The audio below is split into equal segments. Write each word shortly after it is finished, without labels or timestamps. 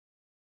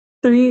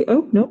Three.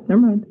 Oh, nope, never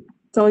mind.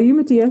 It's all you,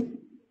 Mattia.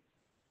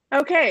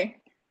 Okay.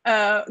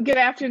 Good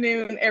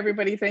afternoon,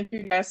 everybody. Thank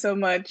you guys so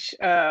much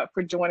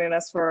for joining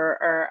us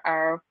for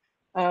our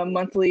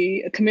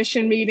monthly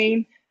commission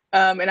meeting.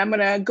 And I'm going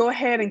to go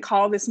ahead and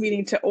call this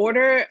meeting to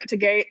order.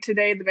 Today,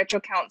 the Metro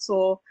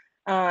Council,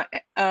 the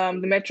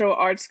Metro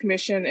Arts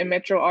Commission, and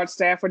Metro Arts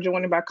staff are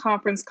joining by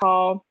conference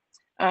call.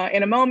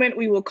 In a moment,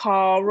 we will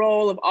call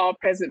roll of all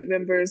present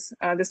members.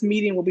 This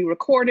meeting will be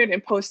recorded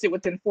and posted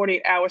within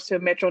 48 hours to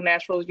Metro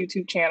Nashville's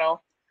YouTube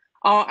channel.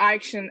 All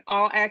action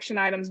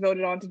items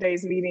voted on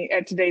today's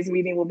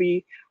meeting will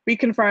be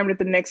reconfirmed at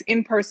the next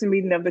in-person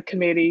meeting of the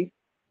committee.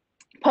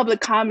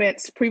 Public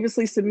comments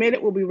previously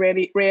submitted will be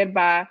read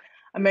by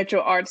a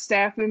Metro Arts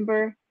staff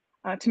member.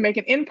 To make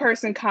an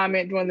in-person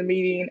comment during the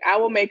meeting, I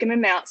will make an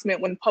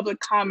announcement when public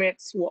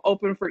comments will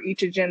open for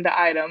each agenda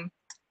item.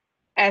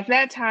 At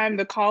that time,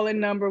 the call-in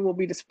number will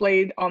be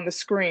displayed on the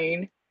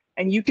screen,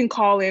 and you can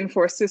call in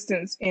for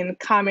assistance in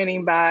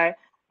commenting by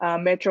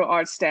Metro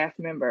Arts staff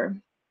member.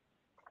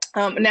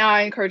 Now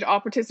I encourage all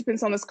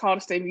participants on this call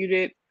to stay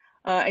muted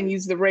and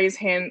use the raise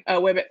hand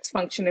WebEx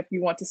function if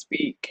you want to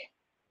speak.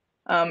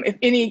 If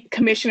any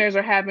commissioners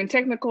are having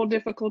technical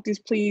difficulties,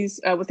 please,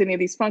 with any of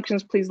these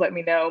functions, please let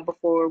me know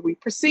before we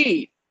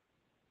proceed.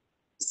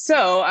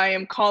 So I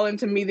am calling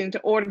the meeting to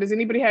order. Does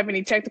anybody have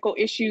any technical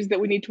issues that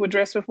we need to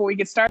address before we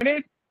get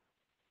started?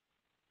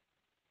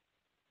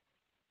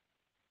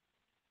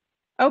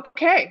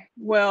 Okay,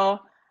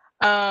 well,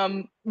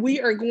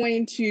 we are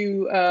going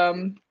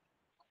to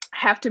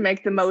have to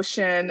make the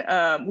motion.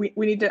 We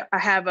need to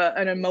have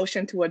an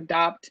motion to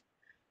adopt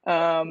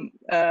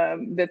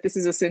that this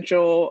is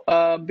essential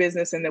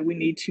business and that we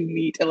need to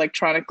meet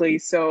electronically.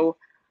 So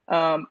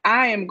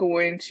I am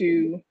going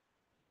to,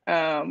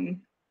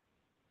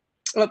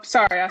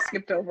 sorry, I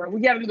skipped over.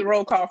 We got to do the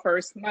roll call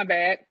first, my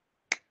bad.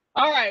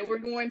 All right, we're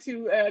going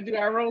to do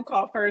our roll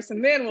call first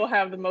and then we'll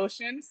have the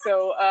motion.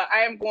 So I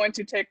am going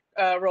to take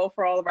a roll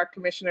for all of our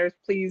commissioners.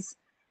 Please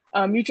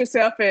mute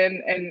yourself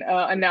and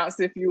announce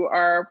if you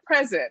are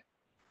present.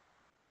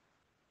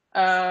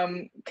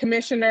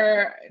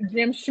 Commissioner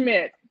Jim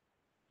Schmidt.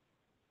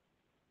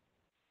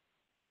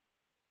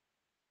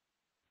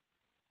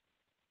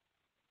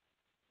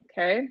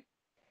 Okay.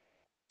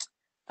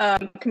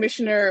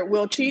 Commissioner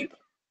Will Cheap.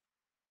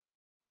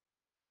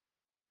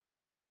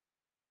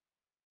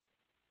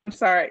 I'm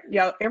sorry,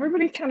 y'all,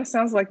 everybody kind of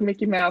sounds like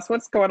Mickey Mouse.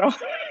 What's going on?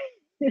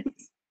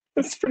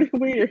 It's pretty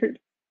weird.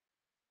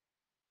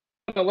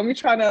 Oh, let me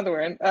try another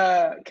one.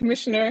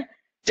 Commissioner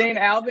Jane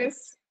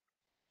Albus.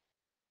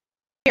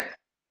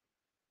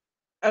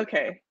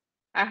 Okay,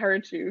 I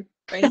heard you.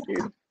 Thank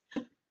you.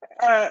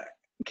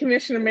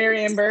 Commissioner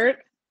Marianne Bird.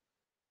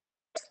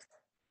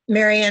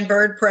 Marianne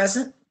Bird,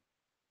 present.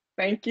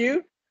 Thank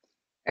you.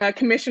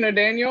 Commissioner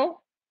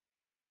Daniel.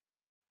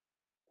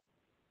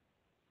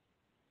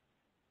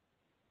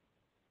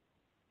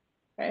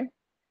 Okay.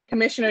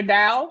 Commissioner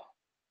Dow.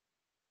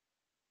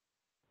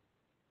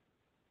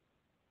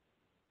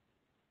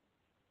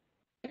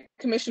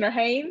 Commissioner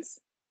Haynes.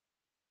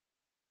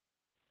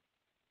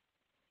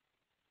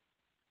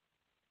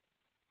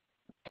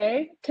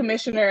 Okay.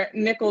 Commissioner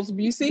Nichols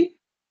Busey.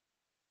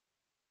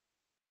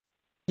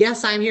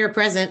 Yes, I'm here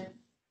present.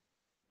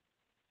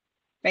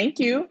 Thank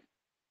you.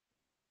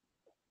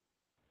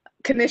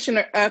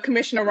 Commissioner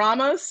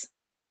Ramos.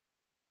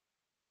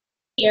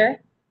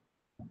 Here.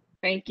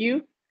 Thank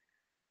you.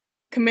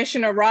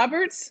 Commissioner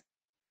Roberts.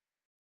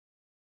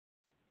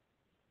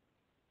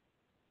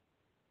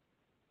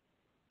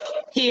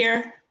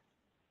 Here.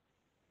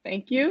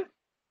 Thank you.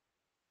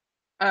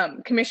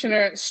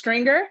 Commissioner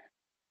Stringer.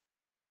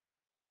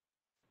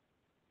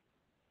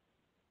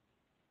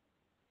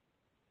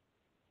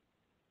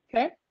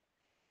 Okay.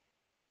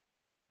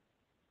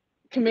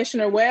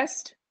 Commissioner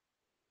West.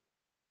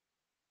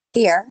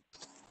 Here.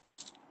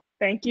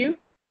 Thank you.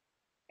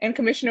 And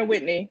Commissioner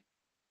Whitney.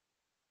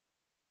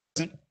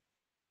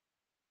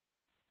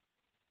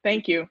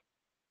 Thank you.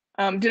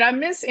 Did I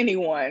miss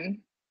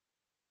anyone?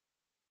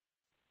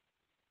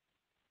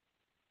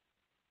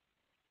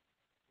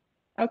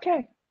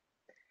 Okay.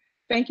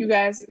 Thank you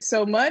guys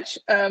so much.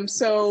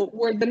 So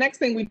the next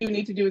thing we do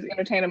need to do is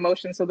entertain a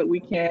motion so that we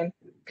can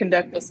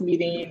conduct this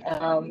meeting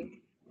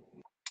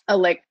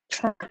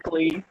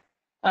electronically.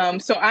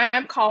 So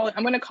I'm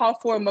going to call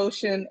for a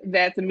motion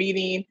that the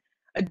meeting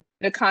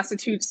that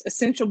constitutes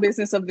essential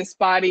business of this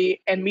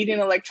body and meeting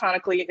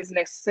electronically is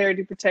necessary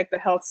to protect the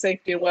health,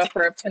 safety, and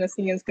welfare of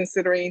Tennesseans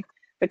considering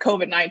the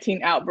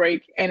COVID-19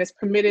 outbreak and is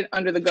permitted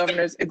under the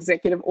governor's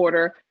executive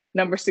order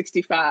number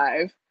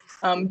 65.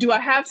 Do I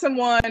have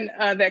someone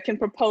that can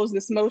propose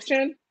this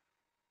motion?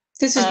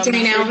 This is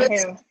Jane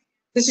Albus.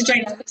 This is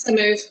Jane Albus. I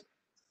move.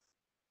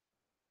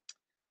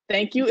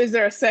 Thank you. Is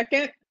there a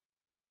second?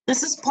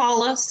 This is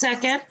Paula,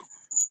 second.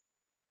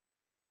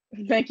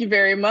 Thank you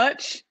very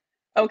much.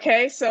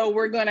 Okay, so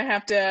we're going to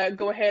have to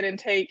go ahead and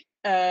take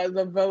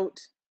the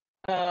vote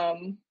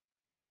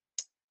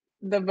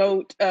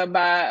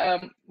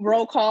by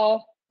roll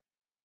call.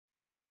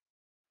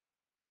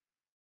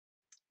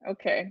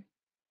 Okay.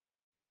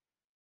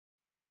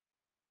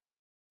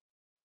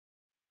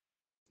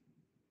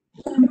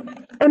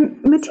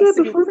 And Mattia,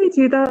 before we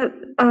do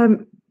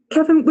that,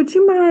 Kevin, would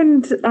you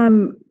mind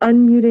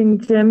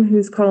unmuting Jim,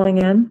 who's calling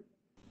in?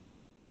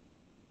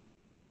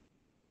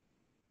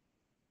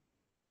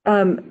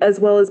 As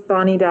well as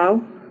Bonnie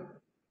Dow.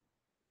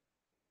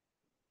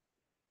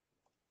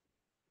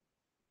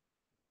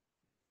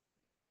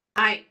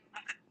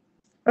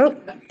 Oh,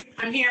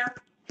 I'm here.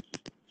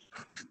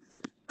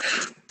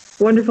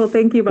 wonderful.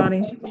 Thank you,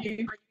 Bonnie.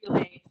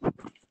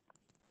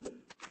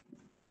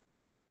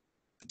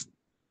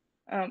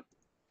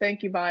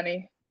 Thank you,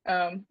 Bonnie.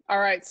 All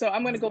right, so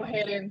I'm going to go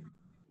ahead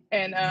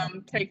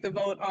and take the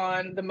vote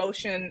on the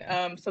motion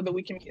so that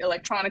we can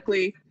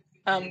electronically.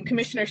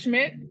 Commissioner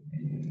Schmidt?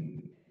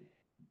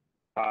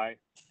 Aye.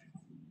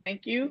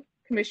 Thank you.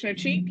 Commissioner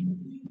Cheek?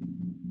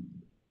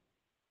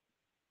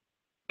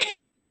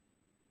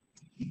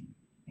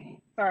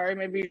 Sorry,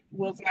 maybe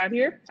Will's not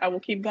here. I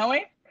will keep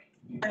going.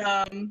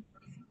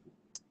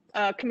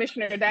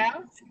 Commissioner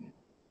Dow?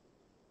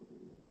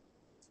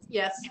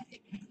 Yes.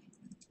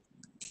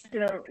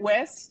 Commissioner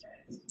West?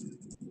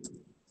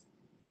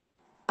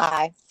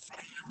 Aye.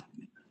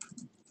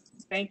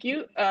 Thank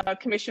you.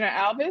 Commissioner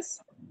Alvis?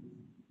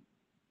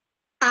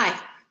 Aye.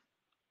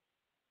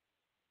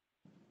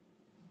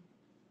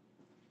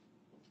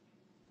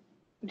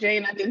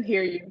 Jane, I didn't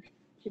hear you.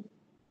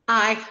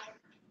 Aye.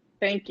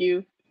 Thank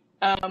you.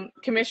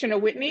 Commissioner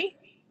Whitney?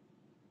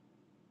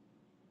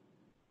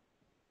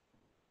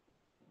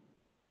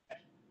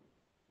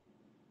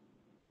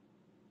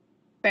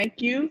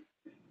 Thank you.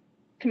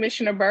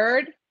 Commissioner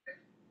Byrd?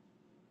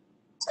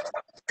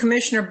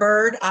 Commissioner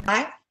Byrd,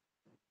 aye.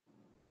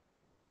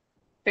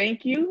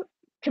 Thank you.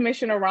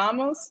 Commissioner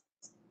Ramos?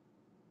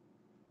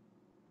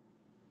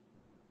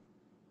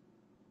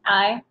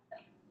 Aye.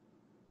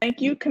 Thank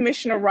you.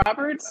 Commissioner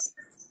Roberts?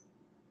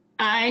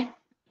 Aye.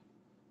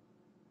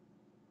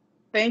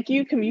 Thank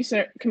you.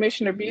 Commissioner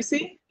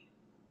Busey?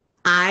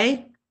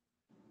 Aye.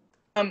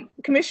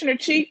 Commissioner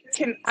Cheek,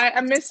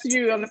 I missed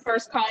you on the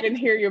first call. I didn't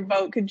hear your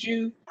vote. Could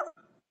you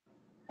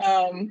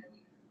vote?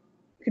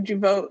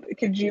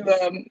 Could you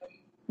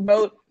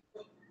vote?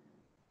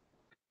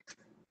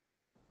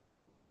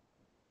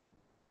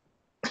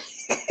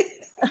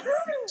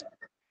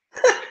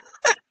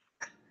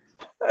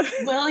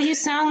 Well, you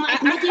sound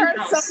like I Mickey heard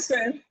Mouse.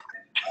 something.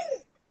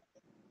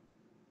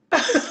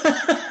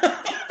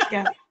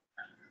 Yeah.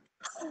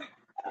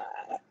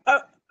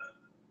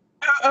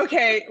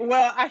 Okay.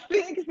 Well, I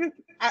think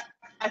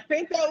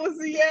that was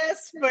a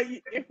yes, but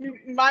if you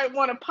might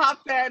want to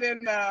pop that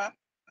in the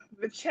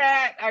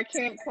chat, I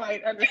can't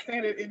quite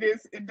understand it. It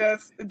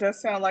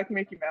does sound like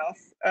Mickey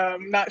Mouse.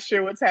 Not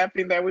sure what's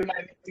happening there. We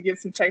might need to get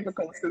some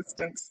technical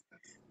assistance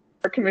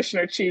for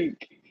Commissioner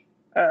Cheek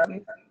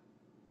to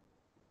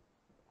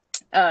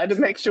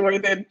make sure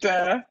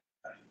that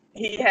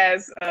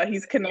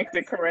he's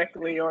connected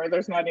correctly or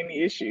there's not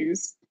any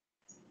issues.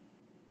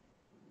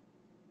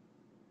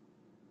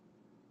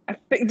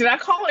 Did I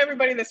call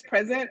everybody that's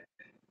present?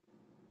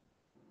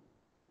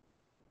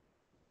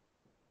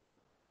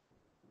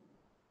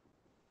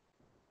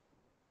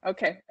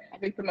 Okay, I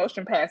think the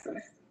motion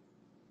passes.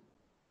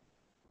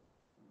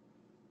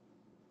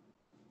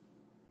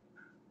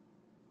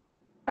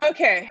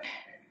 Okay.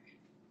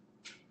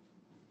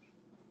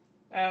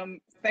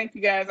 Thank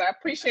you guys. I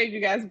appreciate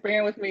you guys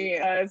bearing with me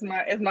as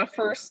my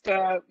first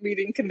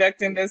meeting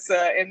conducting this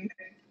in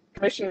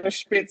Commissioner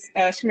Schmidt's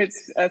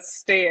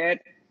stead.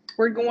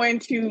 We're going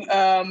to,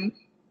 I'm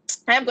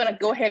going to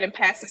go ahead and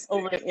pass this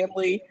over to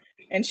Emily,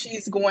 and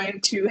she's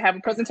going to have a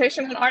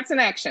presentation on arts in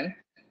action.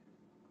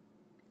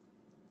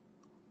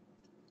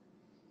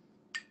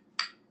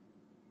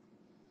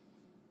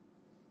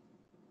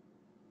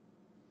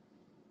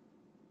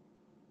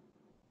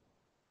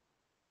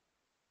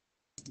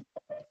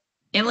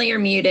 Emily, you're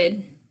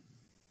muted.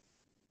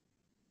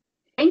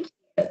 Thank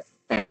you.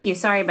 Thank you.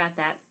 Sorry about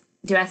that.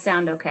 Do I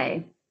sound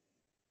okay?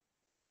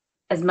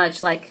 As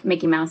much like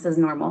Mickey Mouse as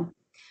normal.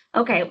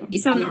 Okay. You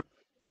sound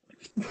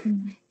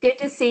good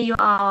to see you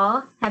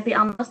all. Happy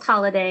almost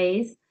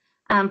holidays.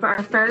 For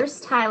our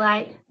first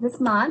highlight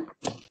this month,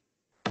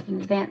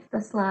 advance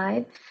the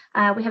slide.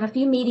 We have a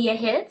few media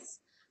hits.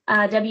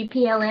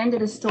 WPLN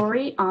did a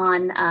story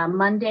on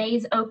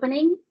Monday's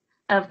opening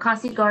of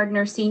Cossey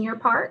Gardner Senior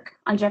Park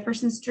on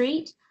Jefferson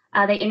Street.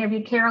 They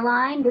interviewed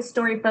Caroline. This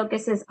story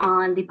focuses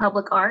on the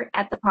public art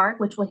at the park,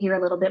 which we'll hear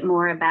a little bit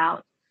more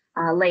about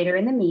later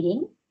in the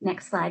meeting.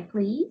 Next slide,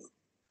 please.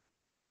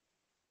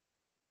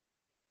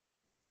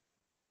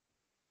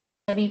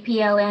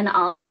 WPLN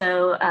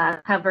also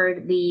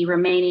covered the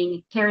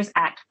remaining CARES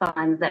Act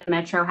funds that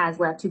Metro has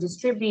left to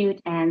distribute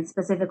and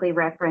specifically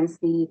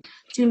referenced the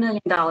 $2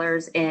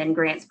 million in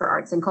grants for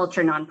arts and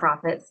culture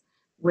nonprofits,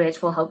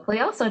 which we'll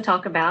hopefully also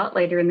talk about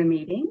later in the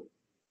meeting.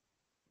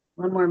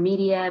 One more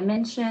media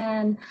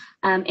mention.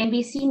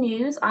 NBC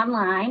News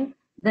Online,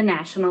 the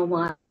national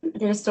one,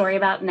 did a story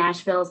about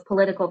Nashville's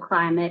political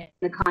climate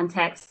in the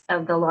context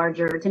of the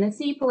larger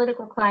Tennessee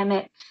political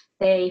climate.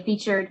 They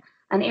featured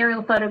an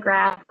aerial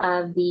photograph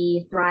of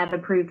the Thrive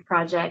Approved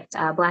Project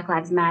Black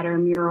Lives Matter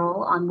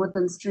mural on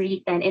Woodland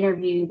Street, and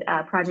interviewed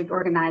project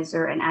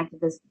organizer and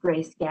activist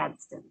Grace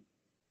Gadsden.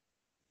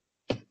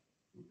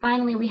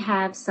 Finally, we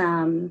have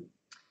some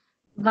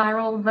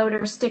viral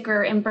voter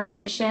sticker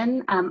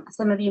information.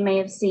 Some of you may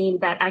have seen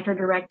that actor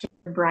director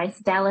Bryce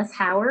Dallas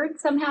Howard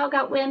somehow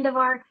got wind of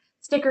our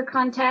sticker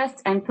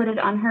contest and put it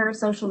on her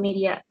social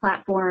media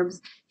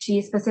platforms.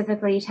 She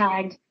specifically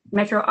tagged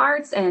Metro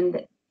Arts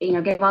and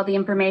gave all the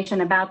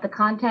information about the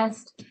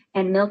contest,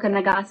 and Milka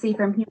Nagasi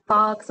from Hugh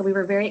Fogg. So we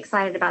were very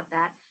excited about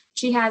that.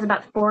 She has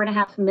about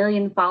 4.5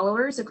 million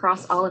followers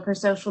across all of her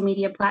social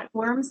media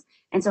platforms.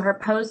 And so her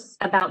posts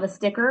about the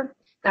sticker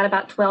got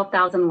about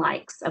 12,000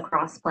 likes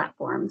across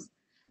platforms.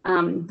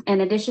 In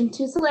addition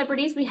to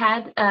celebrities, we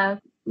had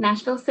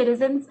Nashville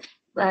citizens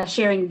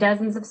sharing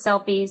dozens of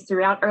selfies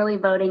throughout early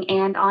voting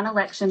and on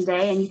election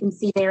day. And you can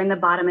see there in the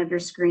bottom of your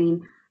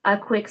screen a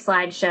quick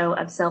slideshow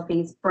of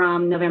selfies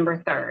from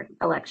November 3rd,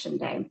 election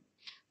day.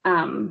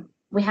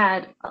 We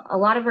had a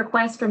lot of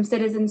requests from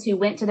citizens who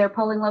went to their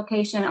polling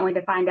location only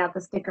to find out the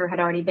sticker had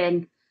already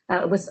been,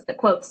 was,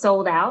 quote,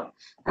 sold out.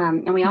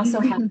 And we also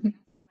have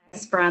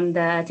from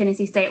the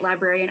Tennessee State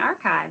Library and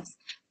Archives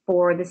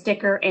for the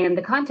sticker and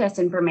the contest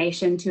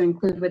information to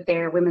include with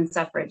their women's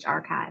suffrage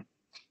archive.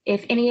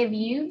 If any of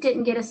you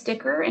didn't get a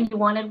sticker and you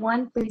wanted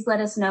one, please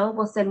let us know.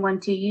 We'll send one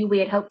to you. We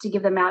had hoped to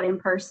give them out in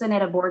person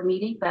at a board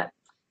meeting, but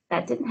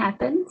that didn't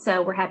happen.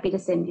 So we're happy to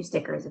send you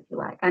stickers if you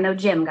like. I know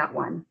Jim got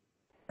one.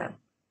 So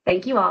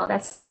thank you all.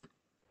 Thank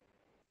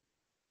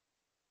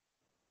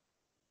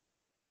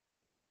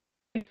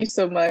you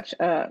so much,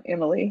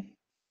 Emily.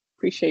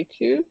 Appreciate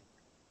you.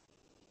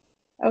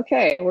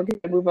 Okay, we're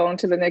going to move on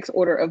to the next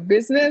order of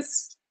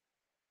business.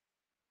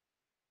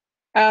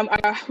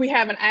 We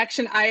have an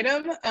action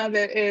item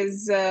that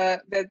is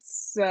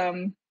that's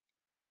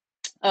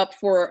up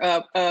for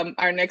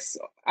our next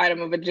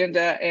item of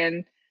agenda,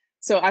 and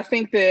so I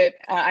think that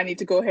I need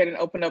to go ahead and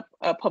open up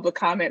public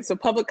comment. So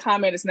public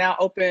comment is now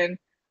open.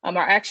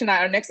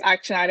 Our next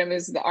action item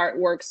is the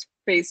Artworks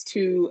Phase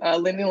 2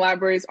 Linden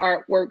Library's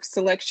Artwork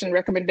Selection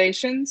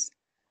Recommendations.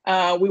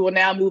 We will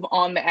now move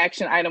on to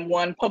action item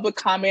 1. Public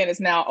comment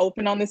is now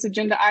open on this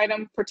agenda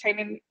item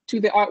pertaining to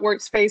the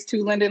Artworks Phase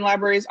 2 Linden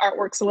Library's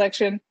artwork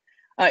selection.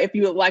 If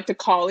you would like to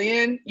call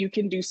in, you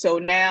can do so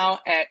now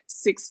at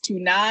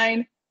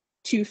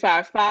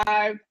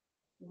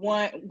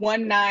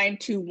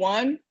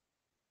 629-255-1921.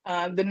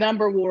 The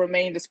number will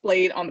remain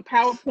displayed on the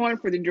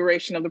PowerPoint for the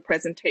duration of the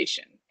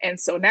presentation. And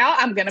so now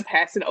I'm going to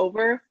pass it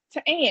over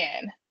to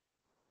Anne.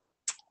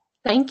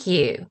 Thank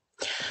you.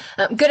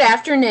 Good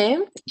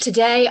afternoon.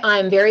 Today,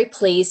 I'm very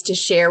pleased to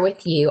share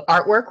with you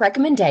artwork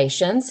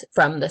recommendations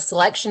from the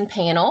selection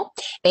panel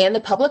and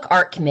the Public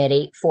Art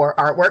Committee for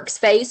Artworks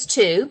Phase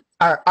 2,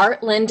 our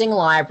art lending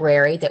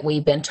library that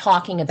we've been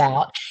talking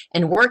about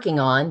and working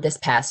on this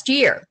past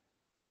year.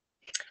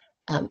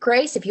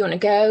 Grace, if you want to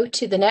go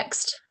to the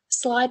next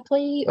slide,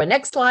 please, or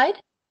next slide.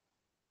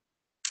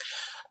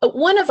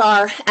 One of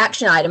our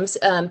action items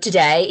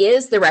today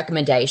is the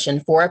recommendation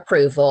for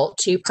approval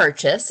to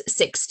purchase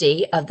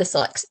 60 of the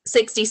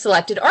 60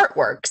 selected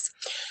artworks.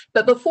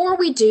 But before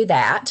we do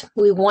that,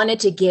 we wanted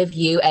to give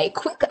you a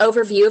quick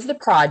overview of the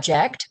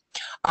project,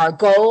 our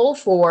goal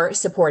for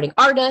supporting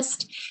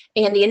artists,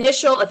 and the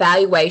initial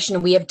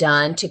evaluation we have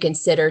done to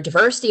consider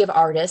diversity of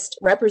artists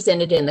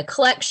represented in the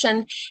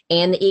collection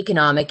and the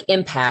economic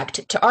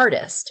impact to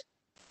artists.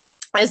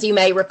 As you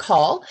may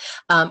recall,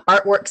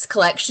 Artworks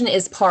collection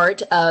is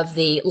part of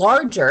the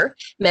larger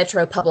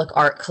Metro Public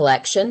Art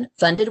Collection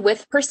funded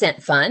with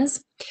percent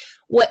funds.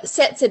 What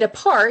sets it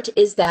apart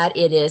is that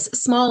it is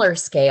smaller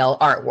scale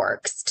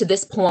artworks. To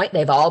this point,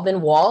 they've all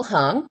been wall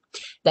hung.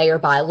 They are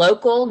by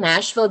local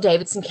Nashville,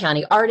 Davidson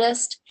County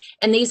artists,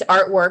 and these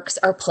artworks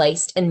are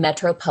placed in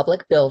Metro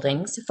public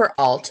buildings for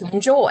all to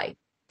enjoy.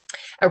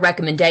 A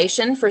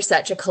recommendation for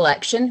such a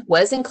collection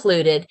was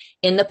included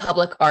in the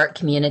Public Art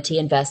Community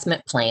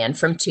Investment Plan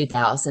from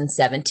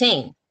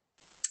 2017.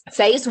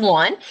 Phase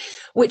 1,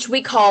 which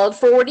we called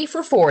 40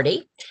 for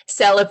 40,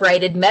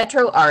 celebrated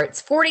Metro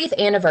Art's 40th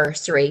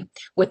anniversary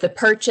with the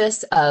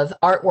purchase of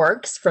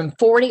artworks from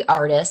 40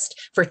 artists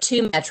for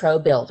 2 Metro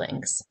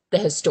buildings, the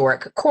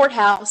historic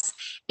courthouse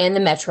and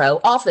the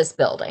Metro office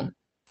building.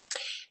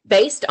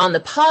 Based on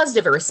the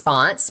positive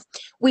response,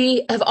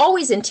 we have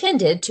always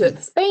intended to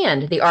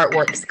expand the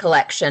Artworks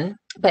collection,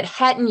 but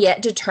hadn't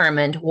yet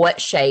determined what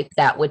shape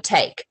that would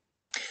take.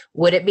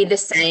 Would it be the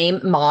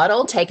same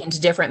model taken to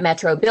different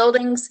Metro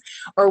buildings,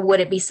 or would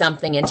it be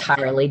something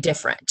entirely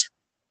different?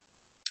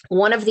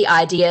 One of the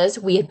ideas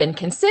we had been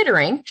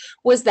considering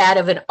was that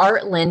of an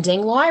art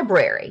lending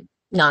library.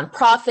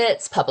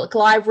 Nonprofits, public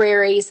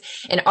libraries,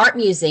 and art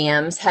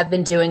museums have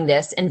been doing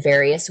this in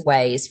various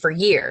ways for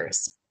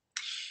years.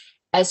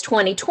 As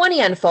 2020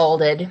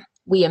 unfolded,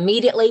 we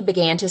immediately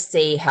began to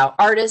see how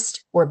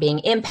artists were being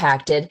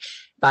impacted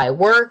by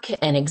work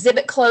and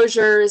exhibit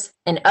closures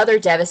and other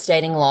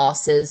devastating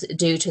losses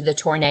due to the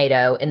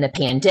tornado and the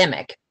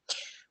pandemic.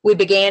 We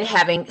began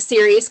having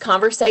serious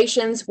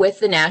conversations with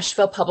the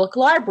Nashville Public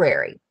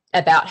Library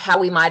about how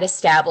we might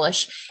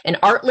establish an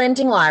art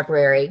lending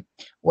library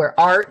where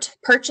art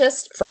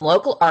purchased from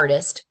local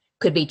artists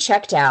could be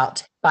checked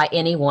out by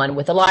anyone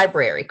with a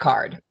library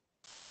card.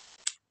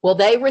 Well,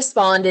 they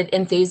responded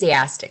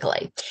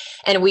enthusiastically,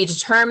 and we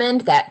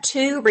determined that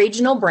 2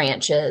 regional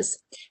branches,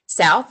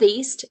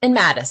 Southeast and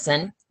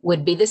Madison,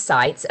 would be the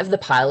sites of the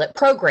pilot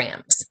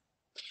programs.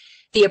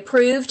 The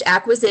approved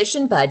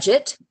acquisition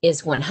budget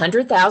is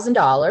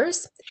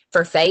 $100,000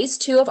 for phase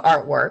 2 of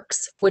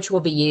artworks, which will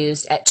be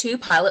used at 2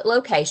 pilot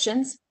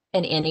locations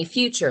and any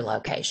future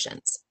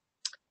locations.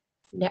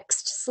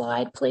 Next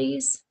slide,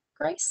 please,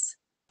 Grace.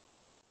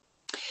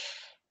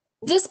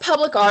 This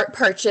public art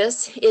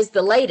purchase is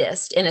the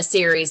latest in a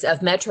series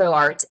of Metro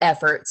Arts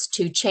efforts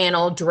to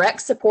channel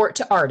direct support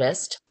to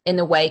artists in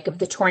the wake of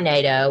the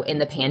tornado and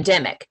the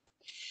pandemic.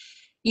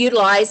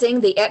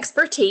 Utilizing the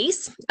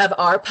expertise of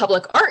our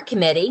Public Art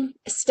Committee,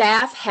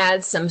 staff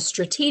had some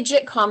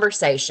strategic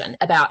conversation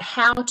about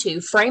how to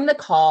frame the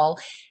call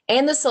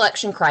and the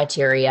selection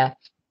criteria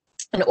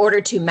in order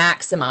to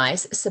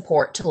maximize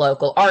support to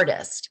local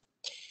artists.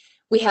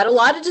 We had a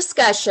lot of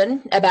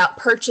discussion about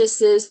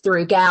purchases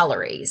through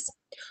galleries.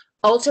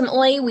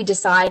 Ultimately, we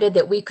decided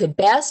that we could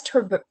best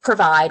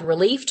provide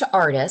relief to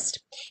artists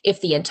if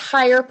the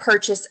entire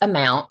purchase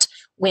amount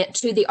went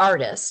to the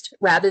artist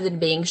rather than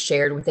being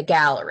shared with the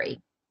gallery.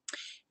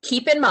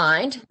 Keep in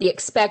mind, the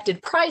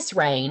expected price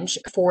range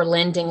for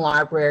lending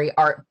library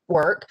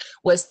artwork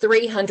was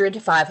 $300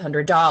 to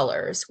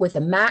 $500, with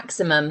a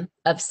maximum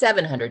of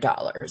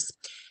 $700.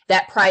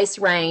 That price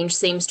range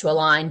seems to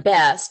align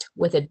best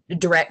with a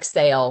direct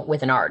sale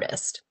with an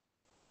artist.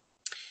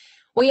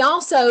 We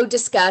also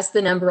discussed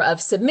the number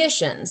of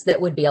submissions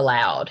that would be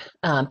allowed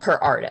per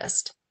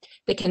artist.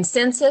 The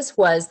consensus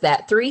was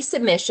that 3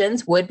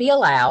 submissions would be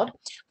allowed,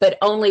 but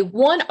only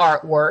 1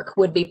 artwork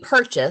would be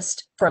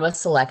purchased from a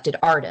selected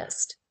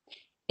artist.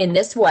 In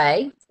this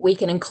way, we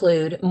can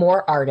include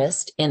more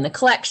artists in the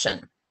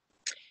collection.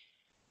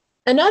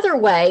 Another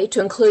way to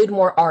include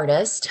more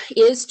artists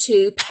is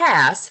to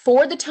pass,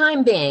 for the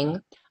time being,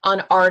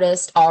 on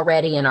artists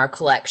already in our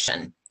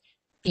collection.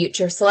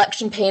 Future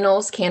selection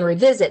panels can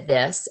revisit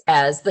this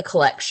as the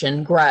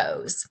collection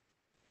grows.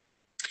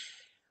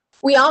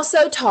 We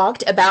also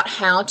talked about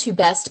how to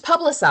best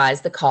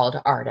publicize the call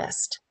to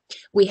artists.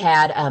 We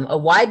had a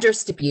wide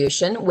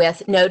distribution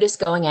with notice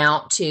going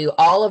out to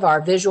all of our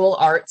visual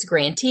arts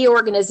grantee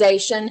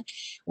organization.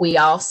 We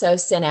also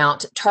sent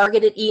out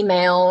targeted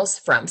emails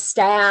from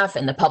staff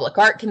and the Public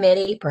Art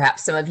Committee.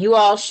 Perhaps some of you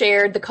all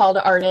shared the call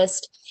to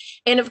artists.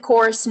 And of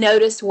course,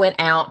 notice went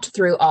out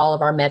through all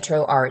of our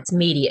Metro Arts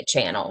media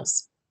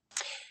channels.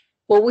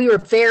 Well, we were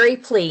very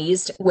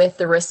pleased with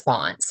the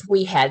response.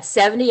 We had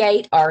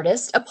 78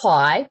 artists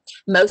apply,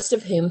 most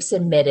of whom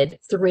submitted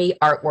 3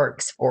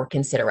 artworks for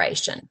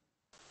consideration.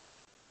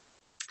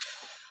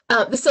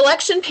 The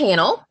selection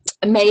panel,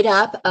 made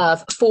up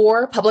of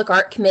 4 Public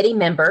Art Committee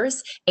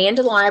members and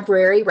a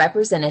library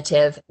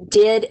representative,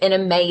 did an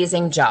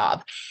amazing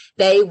job.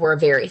 They were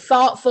very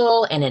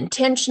thoughtful and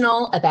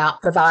intentional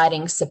about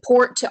providing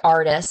support to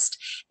artists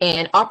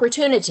and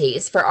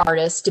opportunities for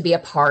artists to be a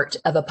part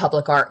of a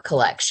public art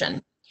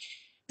collection.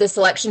 The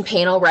selection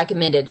panel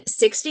recommended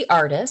 60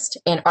 artists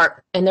and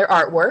their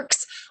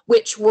artworks,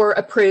 which were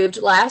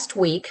approved last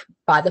week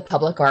by the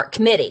Public Art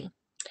Committee.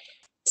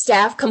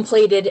 Staff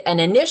completed an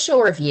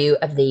initial review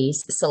of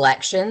these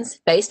selections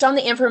based on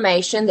the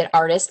information that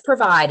artists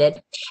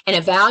provided and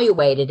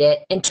evaluated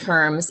it in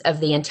terms of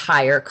the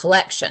entire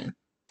collection.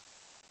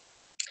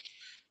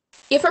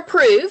 If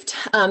approved,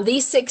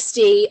 these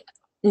 60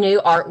 new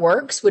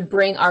artworks would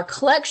bring our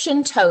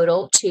collection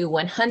total to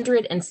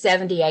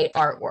 178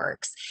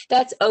 artworks.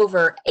 That's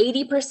over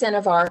 80%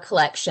 of our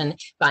collection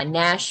by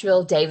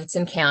Nashville,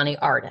 Davidson County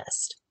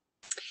artists.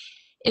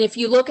 And if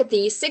you look at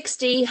the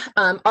 60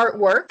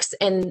 artworks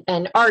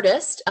and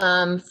artists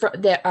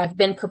that have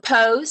been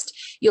proposed,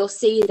 you'll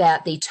see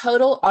that the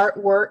total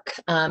artwork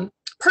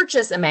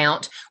purchase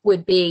amount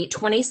would be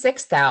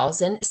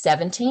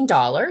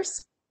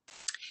 $26,017.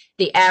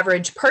 The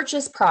average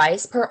purchase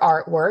price per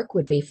artwork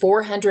would be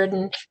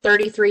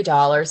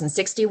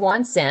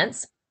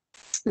 $433.61.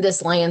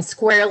 This lands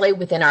squarely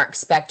within our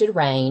expected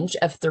range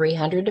of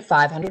 $300 to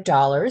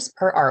 $500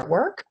 per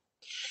artwork.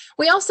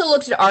 We also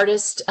looked at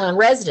artist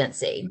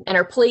residency and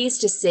are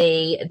pleased to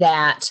see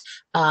that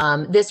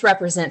this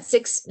represents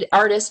 6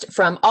 artists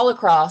from all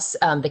across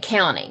the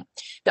county.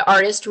 The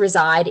artists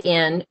reside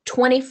in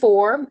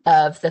 24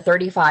 of the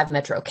 35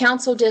 Metro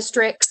Council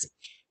districts,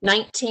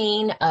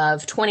 19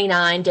 of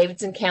 29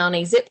 Davidson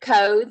County zip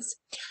codes.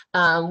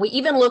 We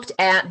even looked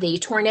at the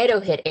tornado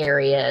hit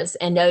areas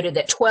and noted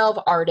that 12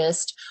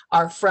 artists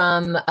are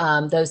from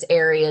those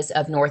areas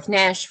of North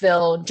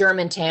Nashville,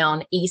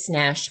 Germantown, East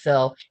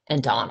Nashville,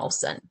 and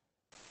Donaldson.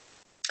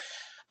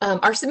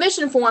 Our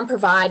submission form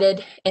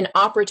provided an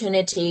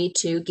opportunity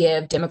to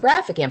give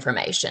demographic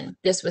information.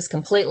 This was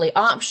completely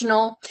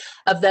optional.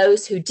 Of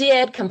those who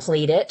did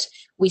complete it,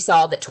 we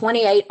saw that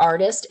 28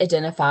 artists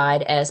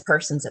identified as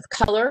persons of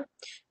color,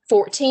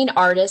 14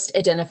 artists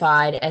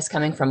identified as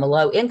coming from a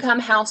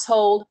low-income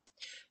household,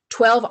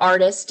 12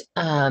 artists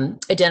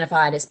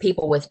identified as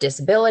people with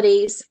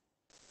disabilities,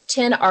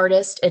 10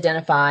 artists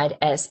identified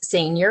as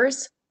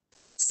seniors,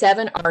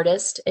 7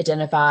 artists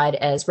identified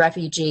as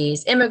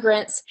refugees,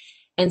 immigrants,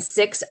 and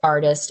 6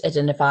 artists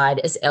identified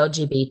as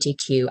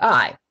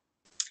LGBTQI.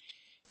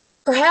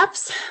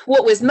 Perhaps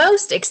what was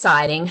most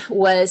exciting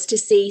was to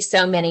see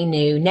so many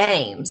new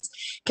names.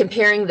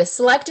 Comparing the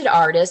selected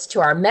artists to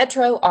our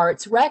Metro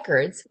Arts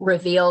records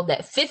revealed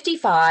that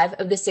 55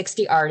 of the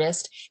 60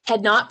 artists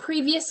had not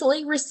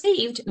previously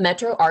received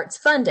Metro Arts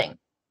funding.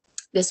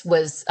 This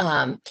was,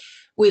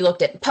 we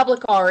looked at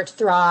public art,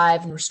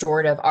 Thrive, and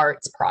restorative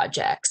arts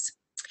projects.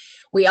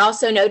 We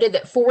also noted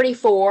that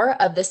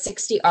 44 of the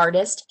 60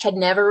 artists had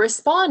never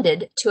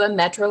responded to a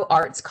Metro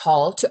Arts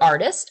call to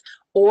artists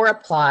or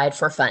applied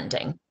for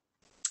funding.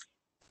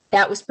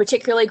 That was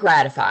particularly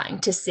gratifying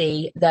to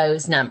see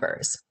those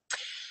numbers.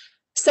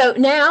 So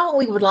now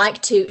we would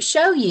like to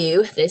show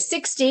you the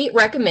 60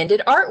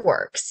 recommended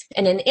artworks.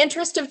 And in the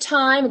interest of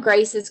time,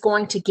 Grace is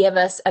going to give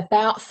us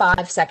about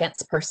 5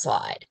 seconds per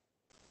slide.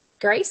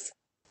 Grace?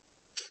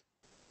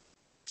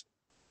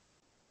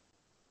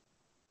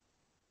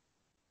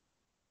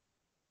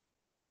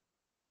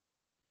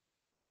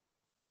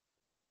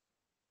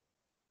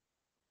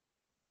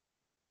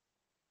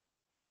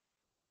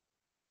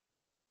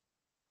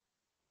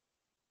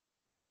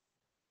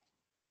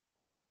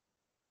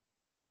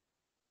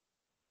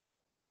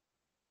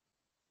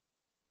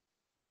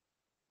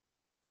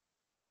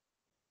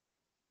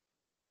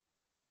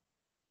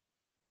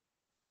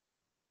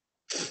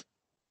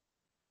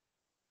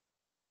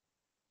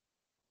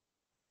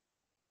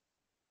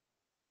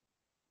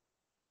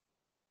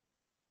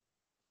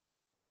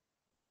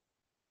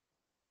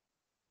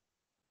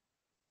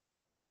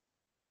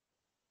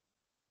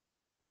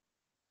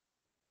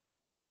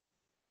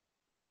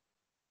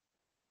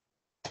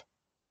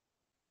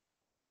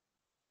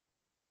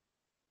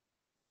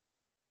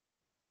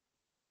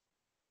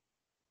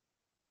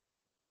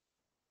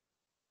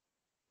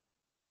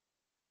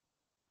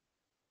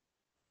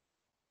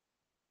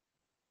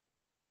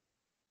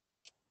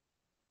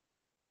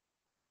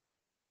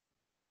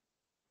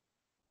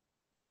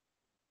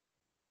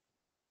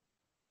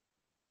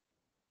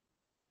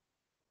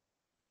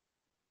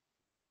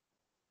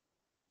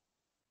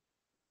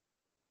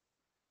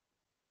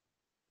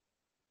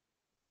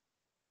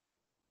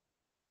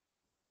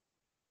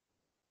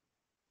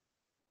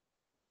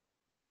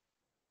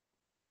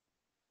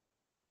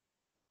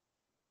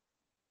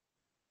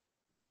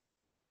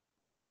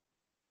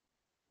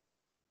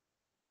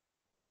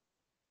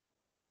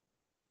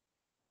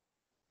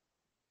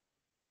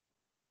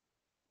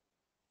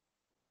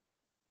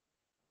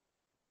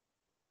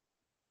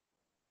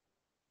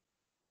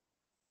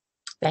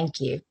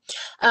 Thank you.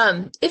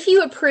 If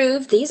you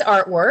approve these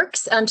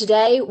artworks,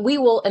 today we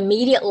will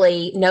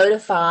immediately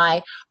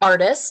notify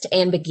artists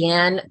and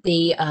begin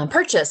the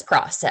purchase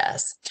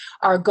process.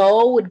 Our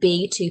goal would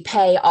be to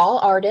pay all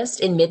artists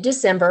in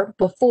mid-December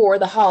before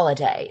the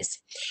holidays.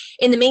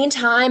 In the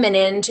meantime, and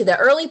into the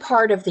early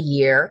part of the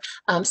year,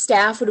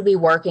 staff would be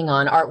working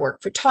on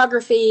artwork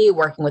photography,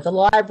 working with the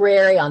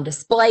library on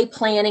display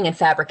planning and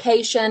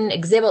fabrication,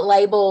 exhibit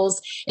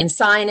labels and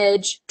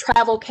signage,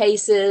 travel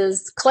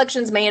cases,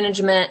 collections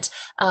management,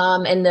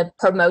 and the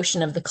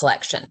promotion of the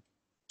collection.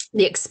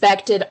 The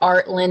expected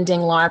art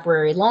lending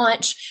library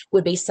launch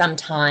would be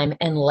sometime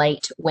in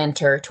late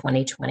winter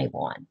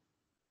 2021.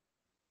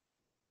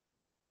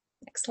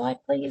 Next slide,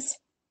 please.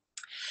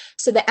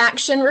 So the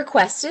action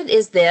requested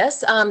is this.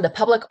 The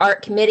Public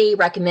Art Committee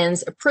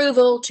recommends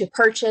approval to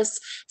purchase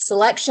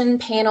selection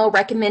panel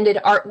recommended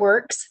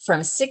artworks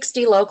from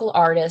 60 local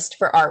artists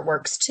for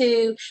Artworks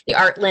 2, the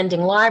Art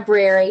Lending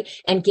Library,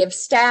 and give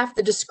staff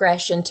the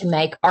discretion to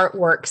make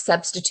artwork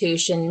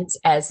substitutions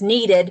as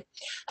needed.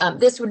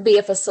 This would be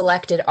if a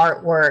selected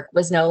artwork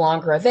was no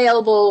longer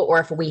available or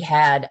if we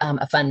had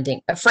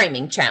a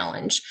framing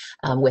challenge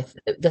with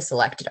the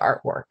selected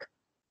artwork.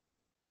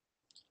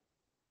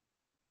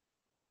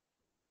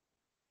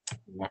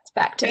 And that's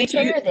back to the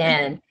chair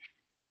then.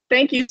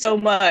 Thank you so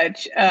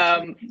much. We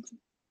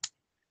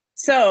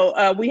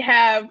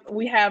have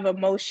a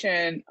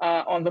motion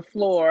on the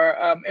floor.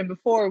 And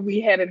before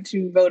we head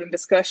into vote and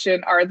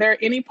discussion, are there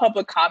any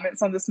public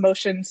comments on this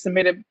motion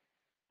submitted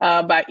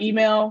by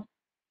email?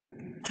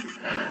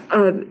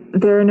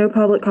 There are no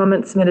public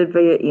comments submitted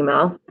via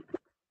email.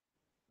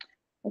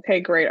 Okay,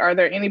 great. Are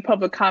there any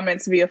public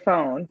comments via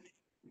phone?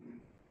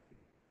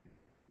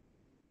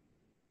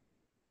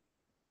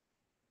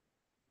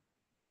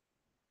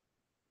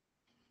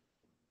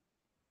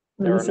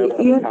 There are no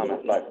public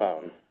comments by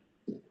phone.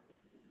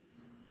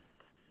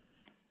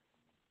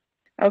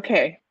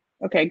 Okay,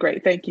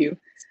 great, thank you.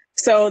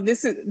 So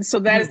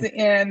that is the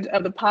end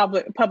of the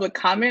public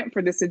comment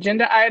for this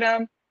agenda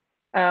item.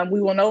 We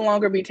will no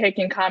longer be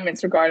taking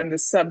comments regarding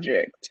this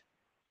subject.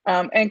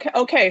 So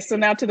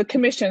now to the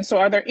commission. So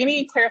are there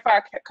any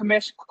clarified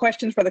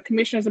questions for the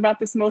commissioners about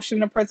this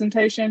motion or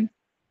presentation?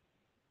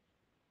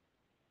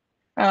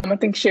 I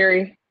think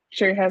Sherry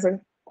has a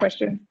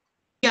question?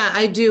 Yeah,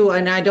 I do.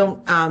 And I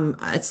don't,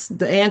 it's,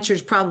 the answer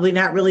is probably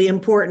not really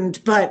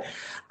important, but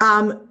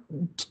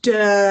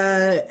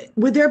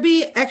would there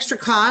be extra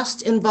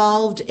cost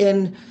involved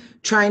in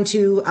trying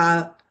to,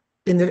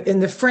 in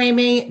the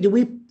framing?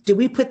 Did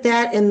we put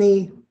that in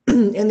the,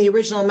 in the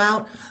original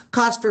amount,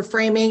 cost for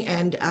framing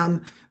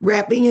and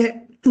wrapping it,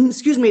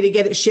 excuse me, to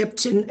get it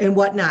shipped and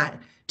whatnot,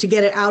 to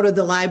get it out of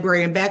the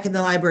library and back in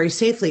the library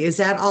safely? Is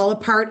that all a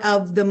part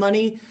of the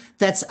money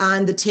that's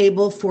on the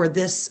table for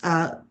this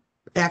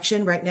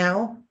action right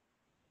now?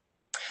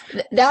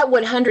 That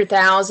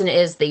 100,000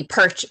 is the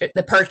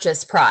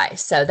purchase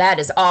price. So that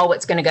is all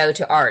what's going to go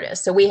to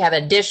artists. So we have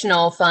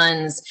additional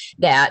funds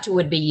that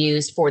would be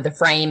used for the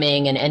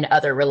framing and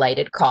other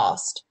related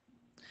cost.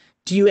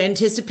 Do you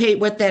anticipate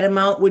what that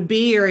amount would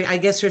be? Or I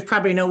guess there's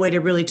probably no way to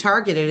really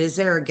target it. Is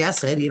there, or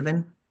guess it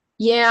even?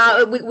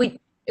 Yeah, we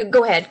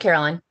go ahead,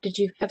 Caroline. Did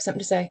you have something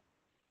to say?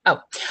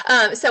 Oh,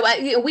 so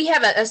we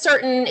have a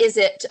certain, is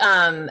it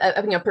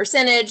a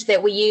percentage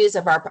that we use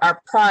of our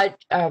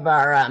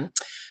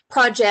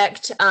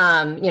project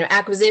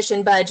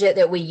acquisition budget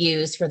that we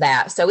use for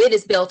that. So it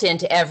is built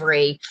into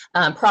every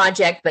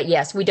project, but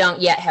yes, we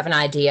don't yet have an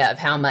idea of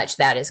how much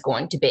that is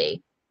going to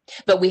be.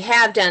 But we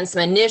have done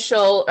some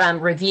initial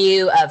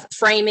review of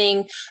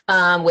framing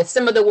with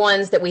some of the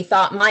ones that we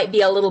thought might be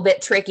a little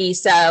bit tricky.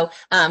 So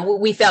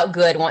we felt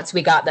good once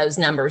we got those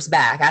numbers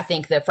back. I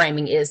think the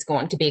framing is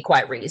going to be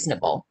quite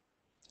reasonable.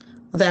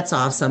 Well, that's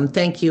awesome.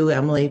 Thank you,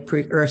 Emily.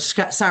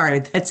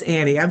 Sorry, that's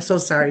Annie. I'm so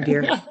sorry,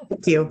 dear.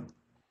 Thank you.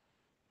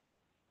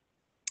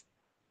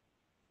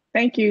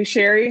 Thank you,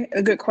 Sherry.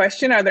 A good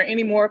question. Are there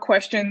any more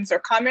questions or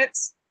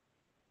comments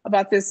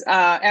about this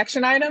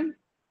action item?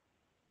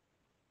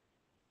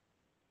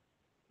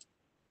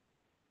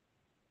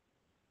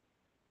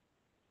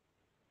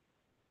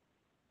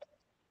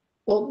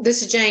 Well,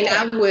 this is Jane.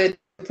 I would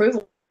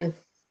approve.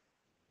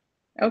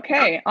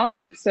 Okay,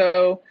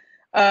 so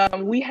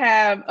we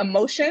have a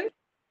motion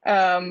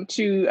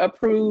to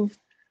approve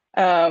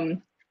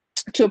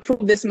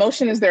this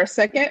motion. Is there a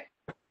second?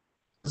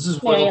 This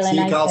is Will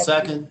Cheek. I'll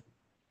second.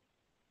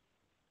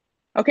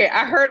 Okay,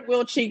 I heard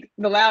Will Cheek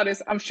the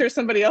loudest. I'm sure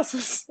somebody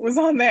else was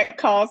on that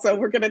call, so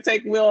we're going to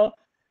take Will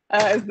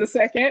as the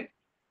second.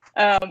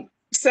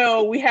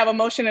 So we have a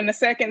motion and a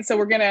second, so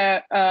we're going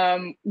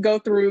to go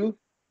through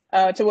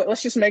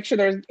let's just make sure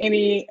there's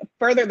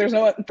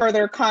no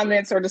further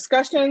comments or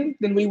discussion,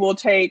 then we will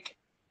take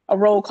a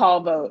roll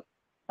call vote.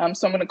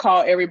 So I'm going to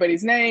call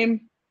everybody's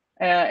name,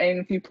 and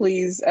if you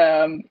please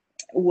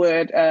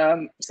would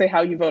say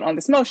how you vote on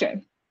this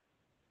motion.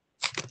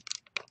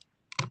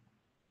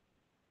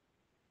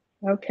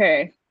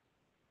 Okay.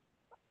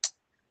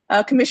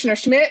 Commissioner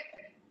Schmidt?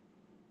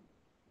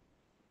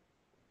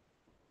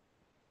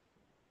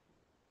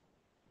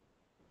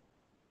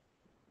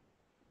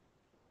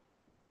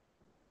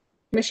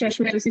 Commissioner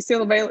Schmidt, is he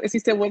still available? Is he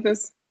still with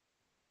us?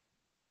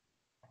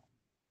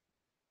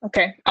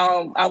 Okay,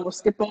 I will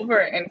skip over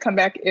and come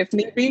back if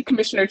need be.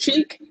 Commissioner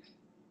Cheek?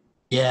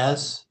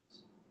 Yes.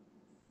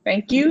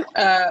 Thank you.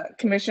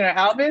 Commissioner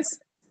Alvis?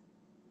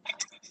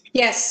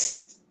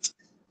 Yes.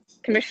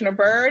 Commissioner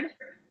Byrd?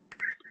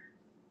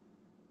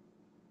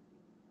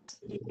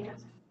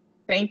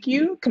 Thank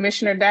you.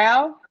 Commissioner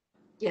Dow?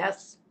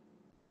 Yes.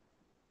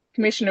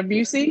 Commissioner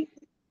Busey?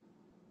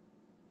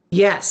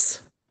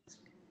 Yes.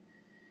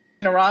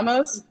 Commissioner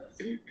Ramos?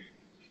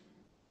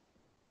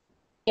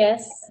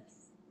 Yes.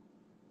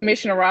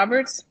 Commissioner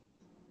Roberts?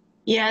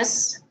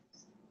 Yes.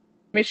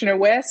 Commissioner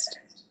West?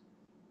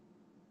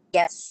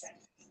 Yes.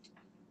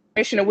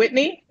 Commissioner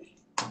Whitney?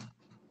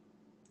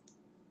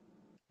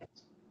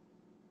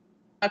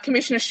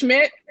 Commissioner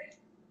Schmidt?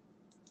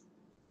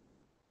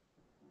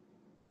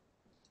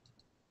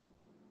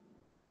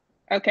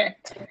 Okay.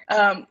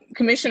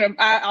 Commissioner,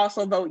 I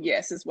also vote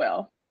yes as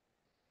well.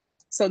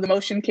 So the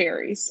motion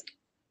carries.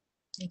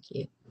 Thank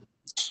you.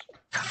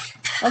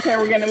 Okay,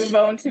 we're going to move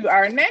on to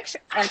our next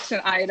action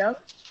item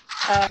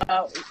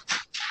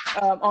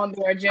on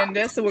the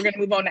agenda. So we're going to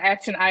move on to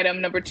action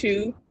item number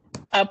 2.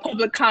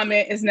 Public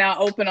comment is now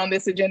open on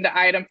this agenda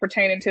item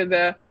pertaining to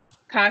the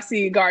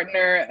Cassie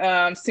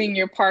Gardner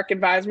Senior Park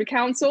Advisory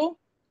Council.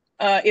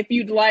 If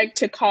you'd like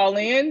to call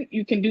in,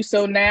 you can do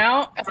so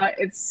now.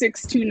 It's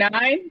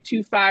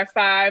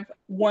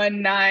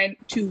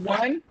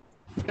 629-255-1921.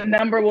 The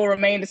number will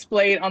remain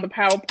displayed on the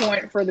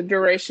PowerPoint for the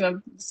duration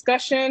of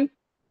discussion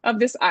of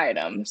this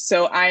item.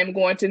 So I am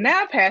going to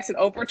now pass it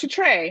over to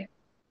Trey.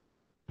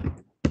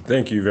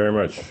 Thank you very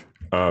much.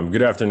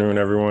 Good afternoon,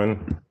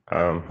 everyone.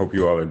 Hope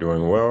you all are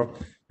doing well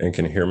and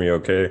can hear me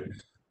okay.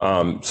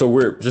 So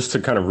we're just to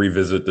kind of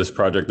revisit this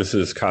project. This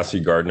is Cassie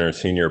Gardner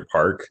Senior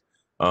Park.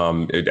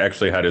 It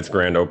actually had its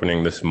grand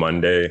opening this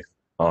Monday. It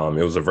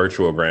was a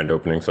virtual grand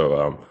opening,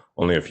 so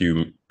only a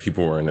few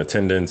people were in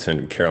attendance,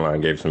 and Caroline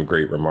gave some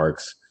great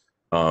remarks.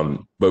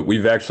 But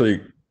we've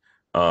actually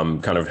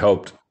kind of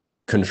helped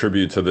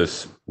contribute to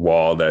this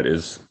wall that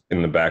is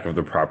in the back of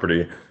the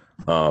property.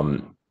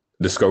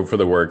 The scope for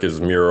the work is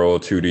mural,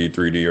 2D,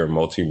 3D, or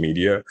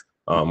multimedia.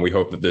 We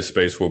hope that this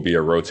space will be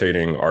a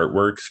rotating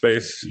artwork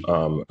space,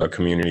 a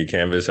community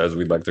canvas, as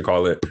we'd like to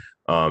call it,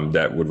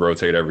 that would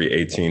rotate every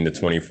 18 to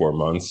 24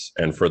 months.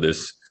 And for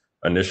this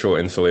initial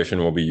installation,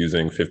 we'll be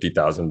using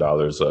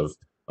 $50,000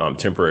 of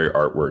temporary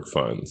artwork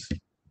funds,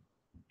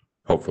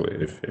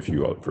 hopefully, if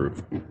you all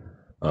approve.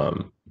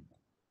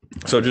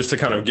 So just to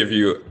kind of give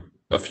you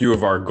a few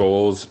of our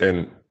goals,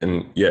 and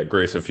yeah,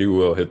 Grace, if you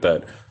will hit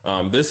that.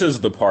 This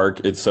is the park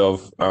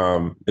itself.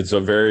 It's a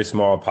very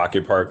small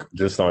pocket park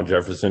just on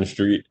Jefferson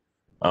Street.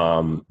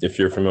 If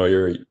you're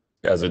familiar,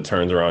 as it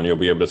turns around, you'll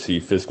be able to see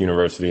Fisk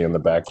University in the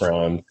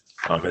background.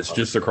 It's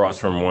just across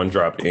from One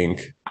Drop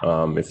Inc.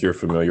 If you're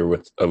familiar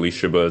with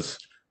Alicia's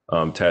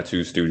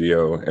tattoo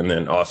studio, and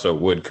then also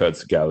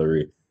Woodcuts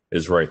Gallery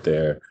is right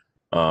there.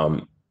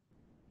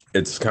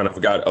 It's kind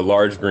of got a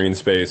large green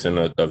space and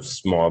a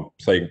small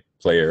play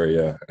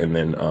area, and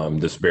then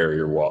this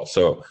barrier wall.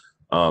 So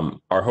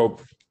our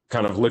hope,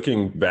 kind of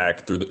looking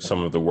back through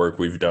some of the work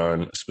we've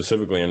done,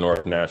 specifically in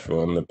North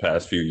Nashville in the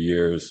past few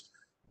years,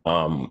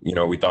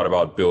 we thought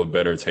about build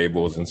better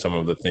tables and some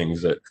of the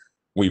things that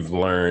we've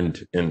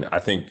learned. And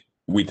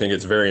we think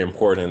it's very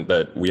important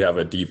that we have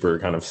a deeper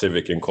kind of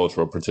civic and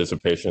cultural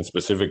participation,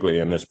 specifically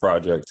in this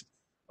project,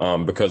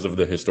 because of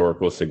the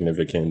historical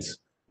significance.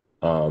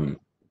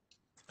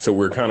 So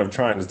we're kind of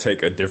trying to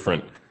take a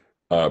different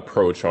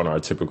approach on our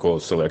typical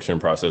selection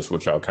process,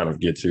 which I'll kind of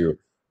get to.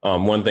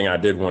 One thing I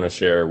did want to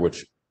share,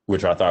 which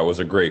I thought was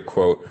a great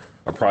quote,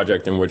 a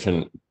project in which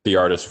the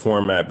artist's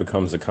format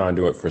becomes a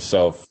conduit for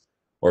self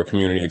or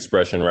community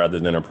expression rather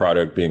than a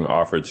product being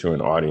offered to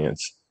an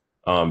audience.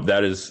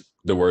 That is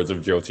the words of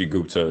Jyoti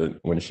Gupta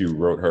when she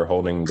wrote her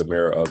Holding the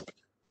Mirror Up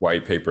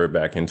white paper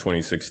back in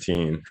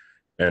 2016.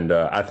 And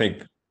I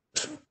think,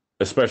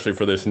 especially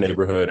for this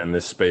neighborhood and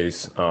this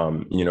space,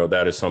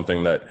 that is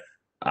something that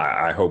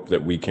I hope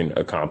that we can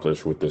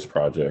accomplish with this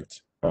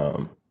project.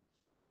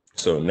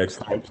 So next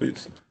slide,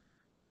 please.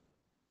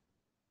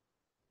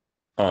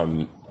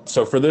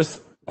 So for this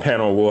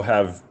panel, we'll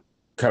have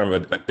kind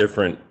of a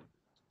different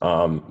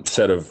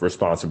set of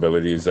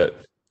responsibilities that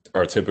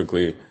are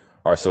typically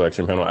our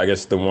selection panel. I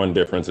guess the one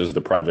difference is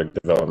the project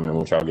development,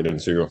 which I'll get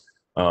into.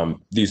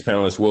 These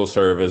panelists will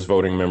serve as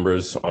voting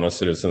members on a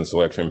citizen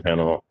selection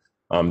panel.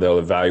 They'll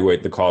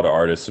evaluate the call to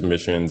artist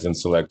submissions and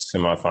select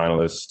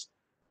semifinalists.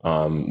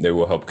 They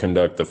will help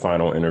conduct the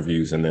final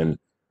interviews, and then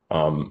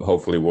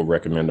hopefully we'll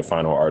recommend a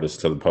final artist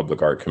to the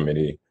Public Art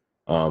Committee.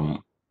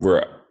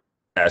 We're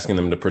asking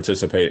them to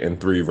participate in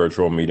 3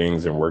 virtual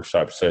meetings and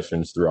workshop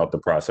sessions throughout the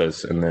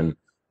process. And then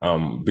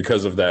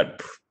because of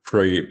that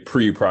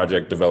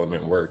pre-project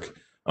development work,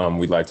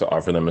 we'd like to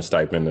offer them a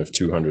stipend of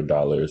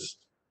 $200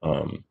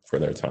 for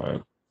their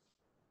time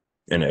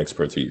and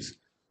expertise.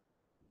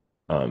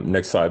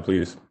 Next slide,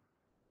 please.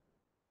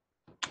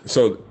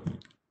 So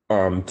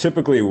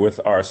typically with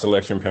our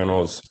selection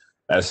panels,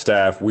 as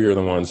staff, we are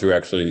the ones who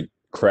actually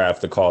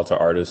craft the call to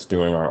artists,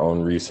 doing our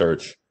own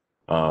research.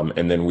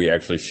 And then we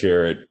actually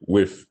share it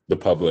with the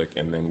public,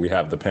 and then we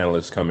have the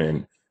panelists come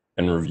in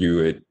and review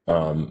it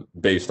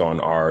based on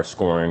our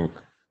scoring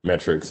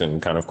metrics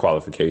and kind of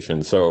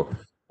qualifications. So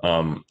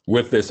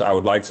with this, I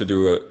would like to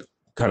do a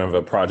kind of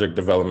a project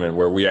development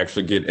where we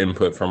actually get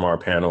input from our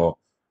panel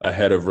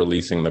ahead of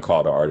releasing the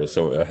call to artists.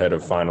 So ahead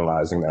of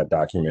finalizing that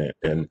document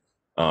and,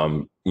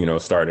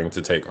 starting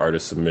to take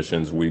artist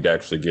submissions, we'd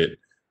actually get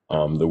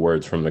the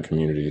words from the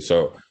community.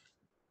 So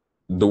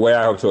the way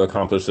I hope to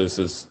accomplish this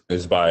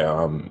is by,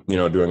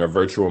 doing a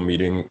virtual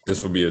meeting.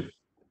 This will be an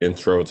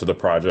intro to the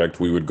project.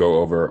 We would go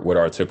over what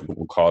our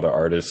typical call to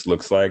artists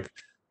looks like.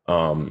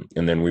 And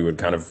then we would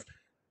kind of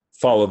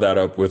follow that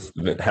up with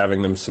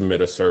having them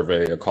submit a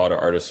survey, a call to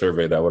artist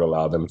survey that would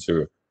allow them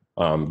to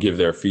give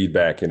their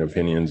feedback and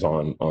opinions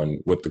on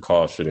what the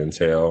call should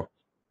entail.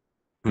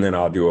 And then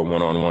I'll do a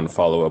one-on-one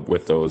follow-up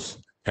with those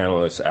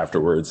panelists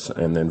afterwards,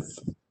 and then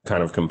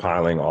kind of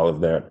compiling all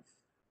of that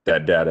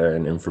data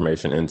and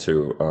information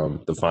into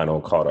the final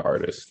call to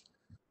artist.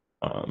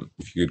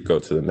 If you could go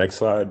to the next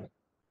slide.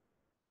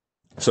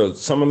 So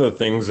some of the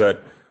things that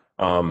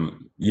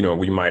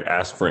we might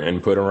ask for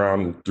input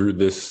around through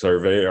this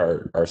survey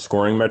are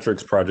scoring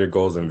metrics, project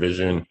goals and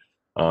vision,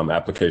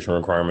 application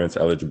requirements,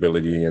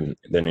 eligibility, and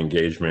then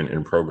engagement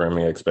and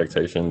programming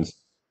expectations.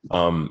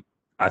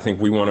 I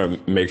think we want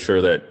to make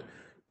sure that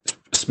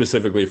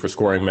specifically for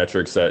scoring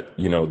metrics that,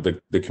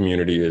 the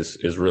community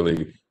is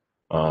really,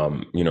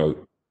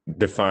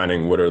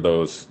 defining what are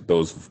those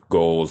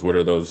goals, what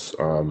are those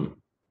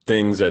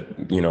things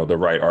that, the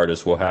right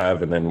artist will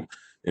have. And then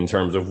in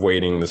terms of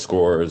weighting the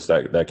scores,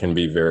 that can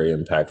be very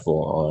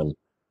impactful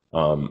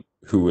on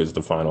who is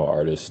the final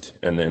artist.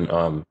 And then,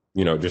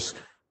 just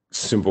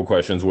simple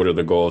questions. What are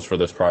the goals for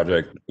this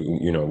project?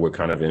 What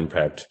kind of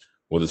impact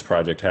will this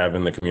project have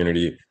in the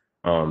community?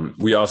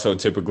 We also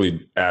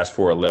typically ask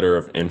for a letter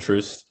of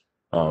interest,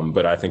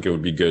 but I think it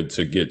would be good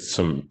to get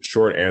some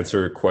short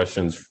answer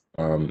questions,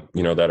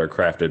 that are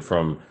crafted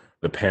from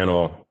the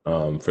panel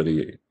for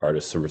the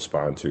artists to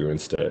respond to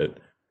instead.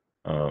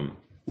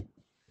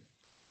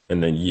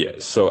 And then,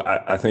 yes, so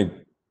I think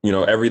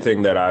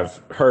everything that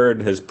I've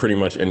heard has pretty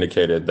much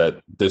indicated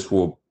that this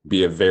will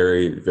be a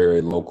very,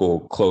 very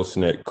local,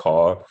 close-knit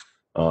call.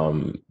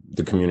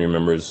 The community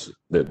members,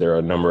 that there are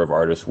a number of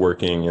artists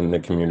working in the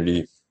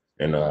community,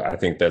 and I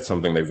think that's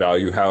something they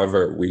value.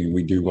 However,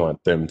 we do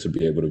want them to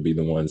be able to be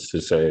the ones to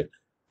say,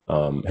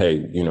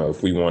 hey,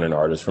 if we want an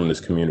artist from this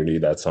community,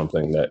 that's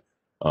something that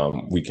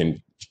we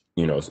can,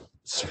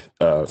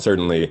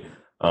 certainly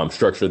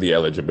structure the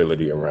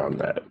eligibility around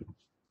that.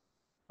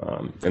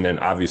 And then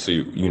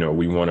obviously,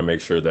 we want to make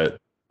sure that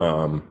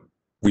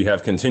we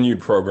have continued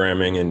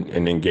programming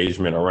and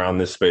engagement around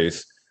this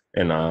space.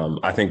 And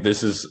I think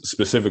this is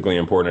specifically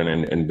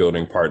important in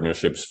building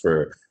partnerships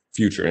for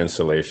future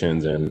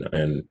installations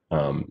and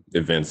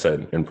events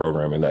and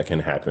programming that can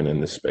happen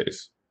in this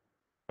space.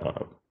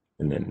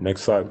 And then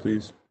next slide,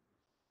 please.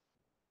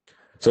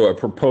 So a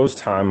proposed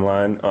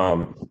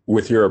timeline,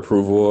 with your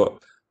approval,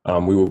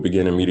 we will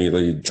begin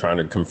immediately trying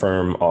to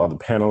confirm all the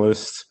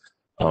panelists,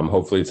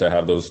 hopefully to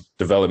have those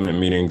development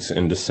meetings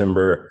in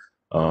December,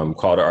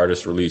 call to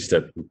artists released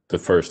at the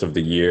first of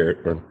the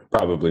year, or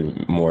probably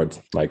more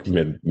like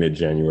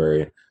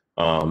mid-January.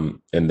 And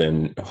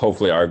then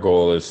hopefully our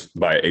goal is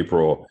by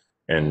April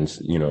and,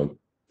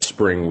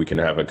 spring, we can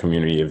have a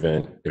community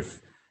event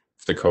if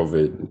the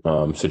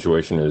COVID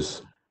situation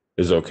is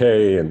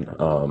okay. And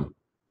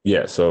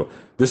yeah, so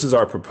this is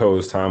our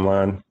proposed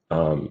timeline.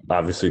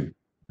 Obviously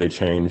they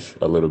change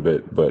a little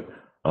bit, but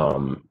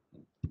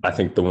I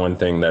think the one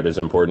thing that is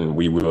important,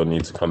 we will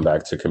need to come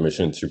back to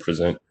commission to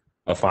present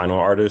a final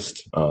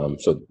artist.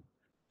 So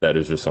that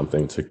is just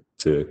something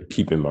to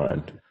keep in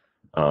mind.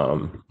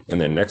 And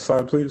then next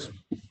slide, please.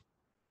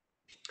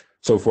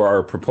 So for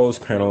our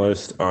proposed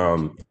panelist,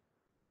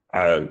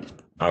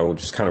 I will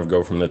just kind of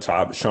go from the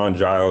top. Sean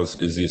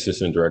Giles is the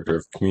Assistant Director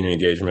of Community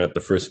Engagement at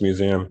the Frisk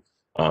Museum.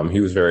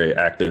 He was very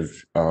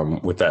active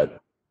with that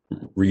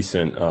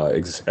recent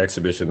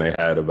exhibition they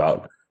had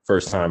about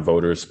first-time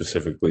voters,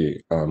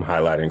 specifically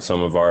highlighting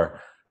some of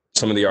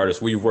the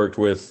artists we've worked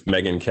with.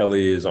 Megan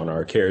Kelly is on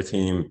our care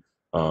team.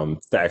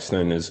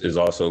 Thaxton is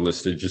also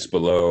listed just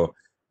below.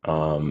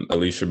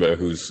 Alicia,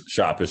 whose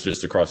shop is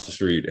just across the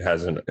street,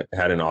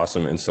 had an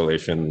awesome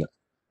installation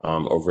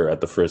over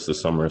at the Frisk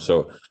this summer.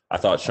 So I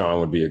thought Sean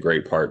would be a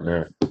great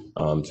partner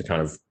to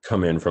kind of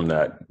come in from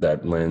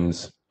that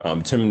lens.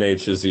 Tim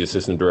Naich is the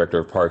Assistant Director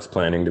of Parks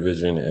Planning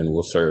Division and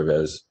will serve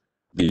as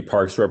the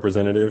Parks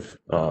representative.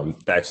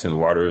 Thaxton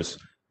Waters,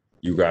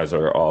 you guys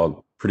are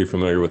all pretty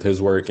familiar with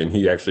his work, and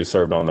he actually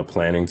served on the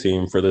planning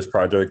team for this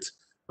project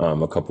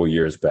a couple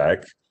years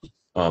back.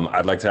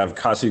 I'd like to have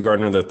Cassie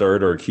Gardner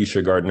III or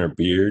Keisha Gardner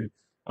Beard.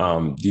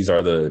 These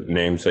are the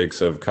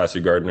namesakes of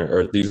Cassie Gardner,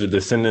 or these are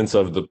descendants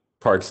of the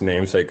park's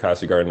namesake,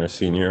 Cassie Gardner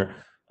Sr.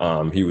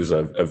 He was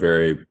a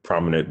very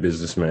prominent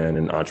businessman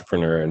and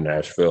entrepreneur in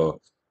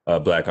Nashville, a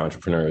Black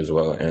entrepreneur as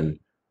well. And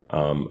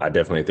I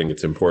definitely think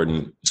it's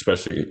important,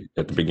 especially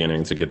at the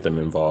beginning, to get them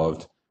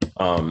involved.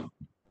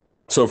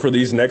 So for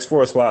these next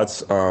 4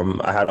 slots,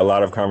 I had a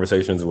lot of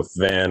conversations with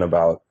Van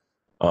about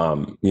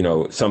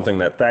something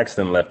that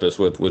Thaxton left us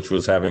with, which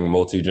was having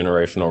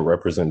multi-generational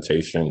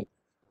representation,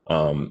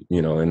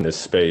 in this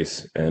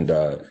space. And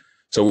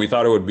so we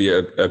thought it would be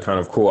a kind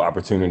of cool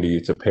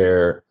opportunity to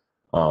pair,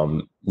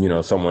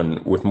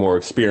 someone with more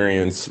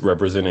experience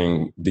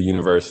representing the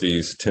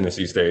universities,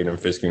 Tennessee State and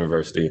Fisk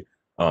University,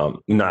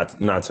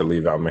 not to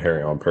leave out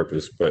Meharry on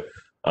purpose, but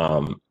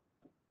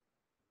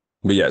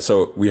yeah,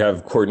 so we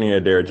have Courtney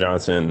Adair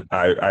Johnson.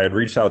 I had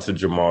reached out to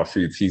Jamal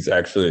Sheets. He's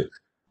actually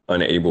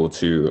unable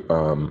to,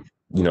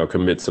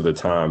 commit to the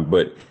time,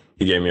 but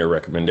he gave me a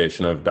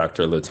recommendation of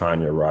Dr.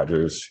 Latanya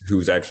Rogers,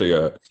 who's actually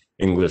a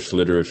English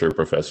literature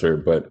professor,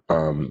 but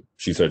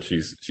she said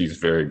she's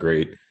very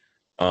great.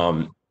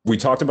 We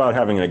talked about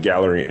having a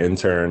gallery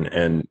intern,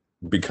 and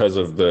because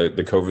of the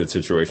COVID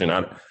situation,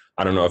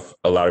 I don't know if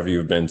a lot of you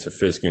have been to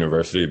Fisk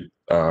University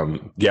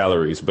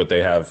galleries, but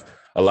they have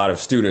a lot of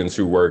students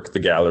who work the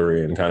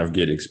gallery and kind of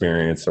get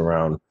experience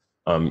around,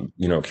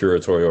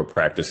 curatorial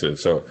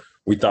practices. So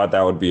we thought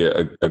that would be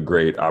a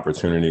great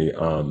opportunity.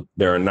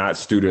 There are not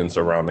students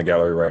around the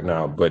gallery right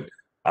now, but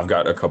I've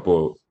got a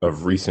couple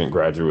of recent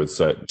graduates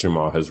that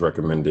Jamal has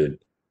recommended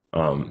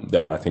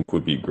that I think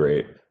would be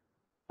great.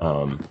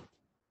 And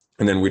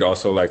then we'd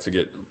also like to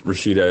get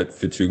Rashida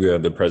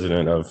Fituga, the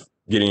president of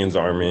Gideon's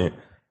Army,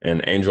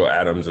 and Angel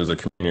Adams is a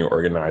community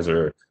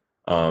organizer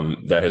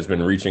that has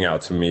been reaching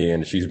out to me,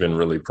 and she's been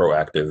really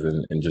proactive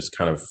and just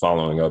kind of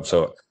following up.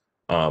 So,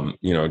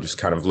 just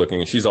kind of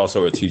looking, she's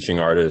also a teaching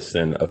artist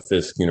and a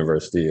Fisk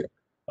University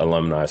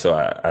alumni. So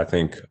I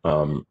think,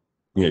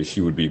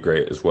 she would be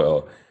great as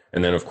well.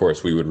 And then of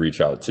course we would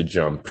reach out to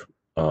Jump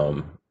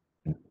and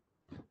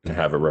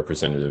have a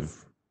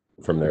representative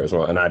from there as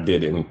well. And I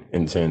did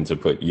intend to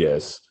put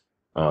yes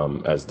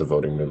as the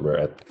voting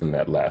member in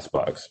that last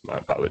box. My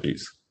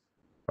apologies.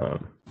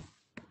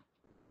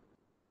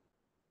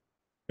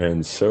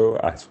 And so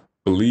I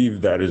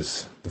believe that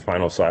is the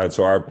final slide.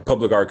 So our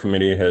Public Art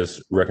Committee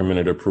has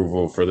recommended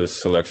approval for this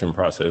selection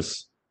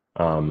process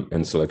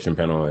and selection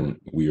panel, and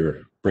we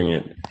are bring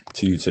it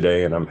to you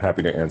today, and I'm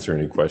happy to answer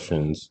any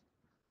questions.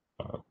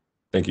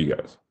 Thank you,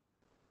 guys.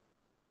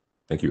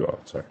 Thank you all.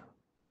 Sorry.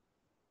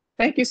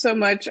 Thank you so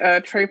much,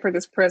 Trey, for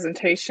this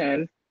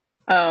presentation.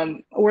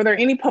 Were there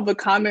any public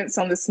comments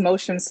on this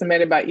motion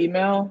submitted by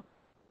email?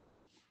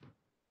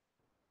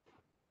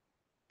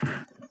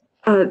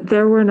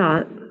 There were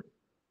not.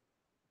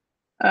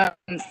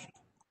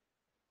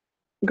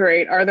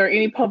 Great. Are there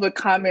any public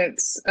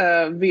comments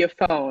via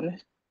phone?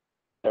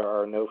 There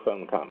are no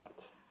phone comments.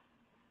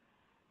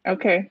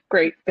 Okay,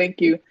 great.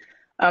 Thank you.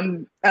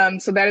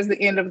 So that is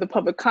the end of the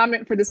public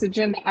comment for this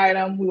agenda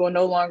item. We will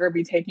no longer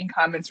be taking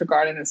comments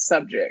regarding this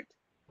subject.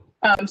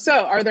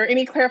 So are there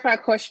any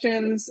clarified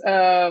questions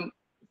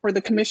for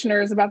the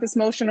commissioners about this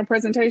motion or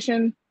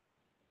presentation?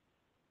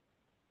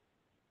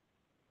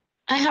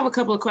 I have a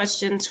couple of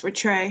questions for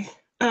Trey.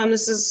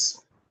 This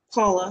is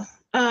Paula.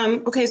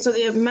 Okay, so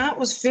the amount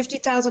was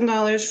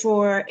 $50,000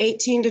 for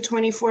 18 to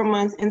 24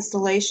 month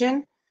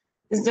installation.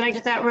 Did I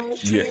get that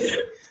right? Yes.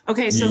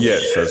 Okay, so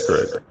yes, that's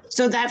correct.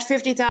 So that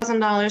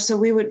 $50,000, so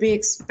we would be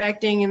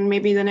expecting in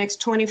maybe the next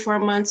 24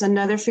 months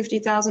another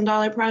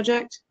 $50,000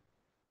 project?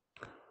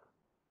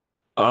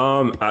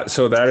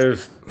 So that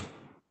is,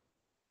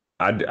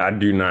 I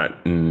do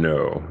not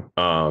know.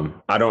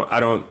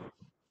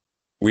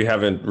 We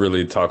haven't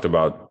really talked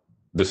about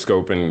the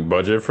scope and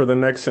budget for the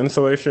next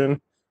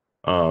installation.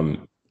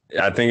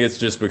 I think it's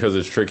just because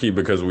it's tricky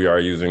because we are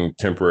using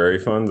temporary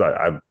funds.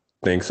 I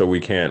think so we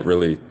can't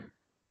really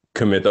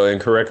commit though, and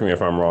correct me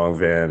if I'm wrong,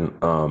 Van,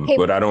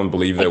 but I don't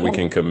believe that we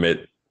can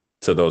commit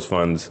to those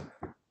funds.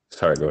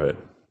 Sorry, go ahead.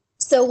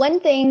 So one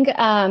thing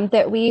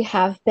that we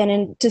have been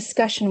in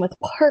discussion with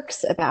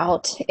parks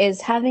about is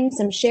having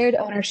some shared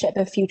ownership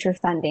of future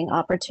funding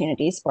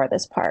opportunities for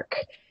this park.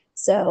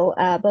 So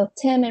both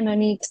Tim and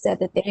Monique said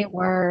that they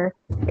were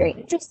very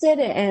interested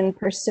in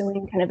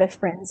pursuing kind of a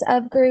Friends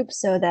of group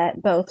so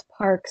that both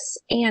parks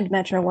and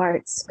Metro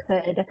Arts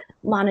could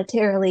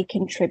monetarily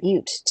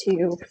contribute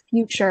to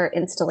future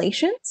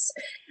installations.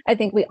 I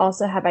think we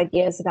also have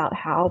ideas about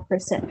how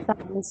percent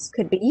funds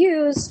could be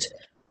used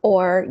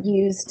or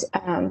used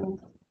kind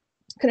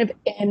of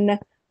in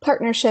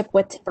partnership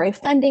with temporary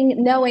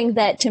funding, knowing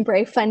that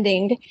temporary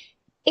funding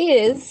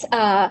is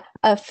a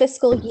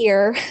fiscal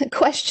year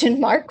question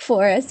mark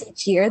for us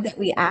each year that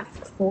we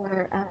ask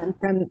for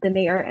from the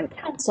mayor and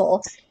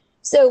council.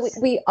 So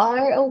we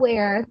are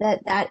aware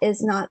that that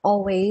is not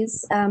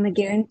always a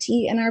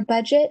guarantee in our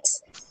budget.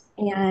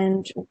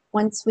 And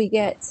once we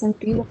get some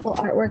beautiful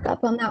artwork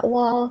up on that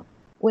wall,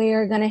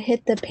 we're going to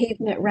hit the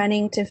pavement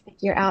running to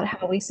figure out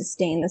how we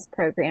sustain this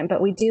program.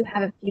 But we do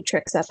have a few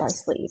tricks up our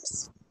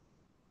sleeves.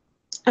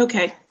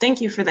 Okay,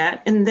 thank you for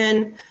that. And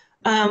then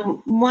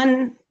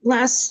one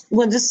last,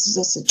 well, this is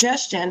a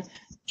suggestion.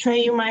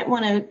 Trey, you might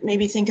want to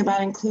maybe think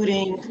about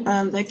including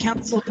the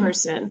council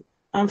person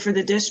for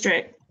the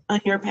district on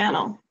your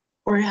panel,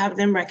 or have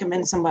them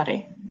recommend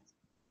somebody.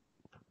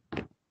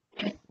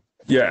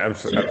 Yeah,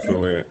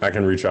 absolutely. I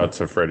can reach out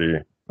to Freddie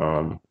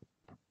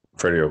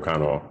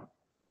O'Connell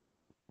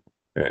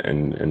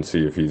and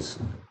see if he's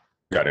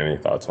got any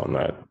thoughts on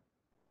that.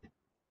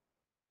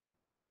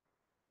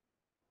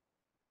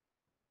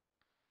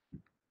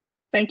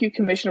 Thank you,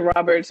 Commissioner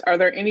Roberts. Are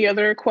there any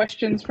other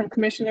questions from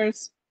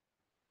commissioners?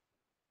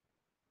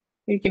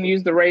 You can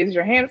use the raise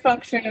your hand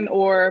function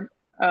or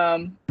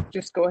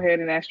just go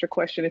ahead and ask your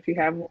question if you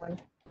have one.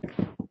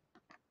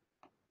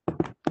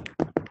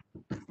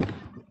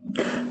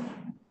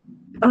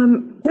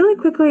 Really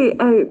quickly,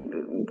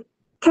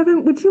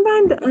 Kevin, would you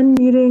mind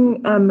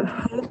unmuting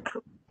Hope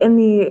in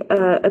the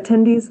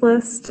attendees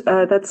list?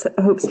 That's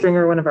Hope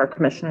Stringer, one of our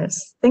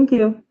commissioners. Thank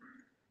you.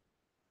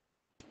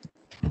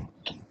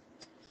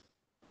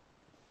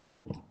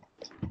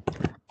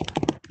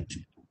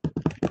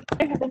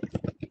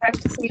 Nice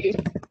to see you.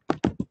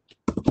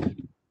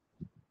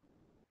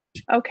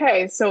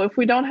 Okay, so if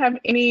we don't have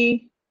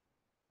any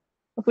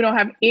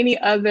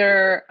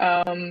other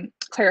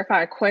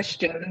clarified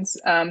questions,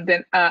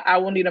 then I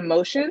will need a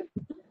motion.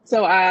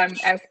 So I'm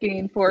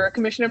asking for a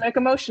commissioner to make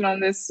a motion on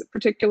this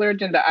particular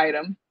agenda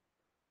item.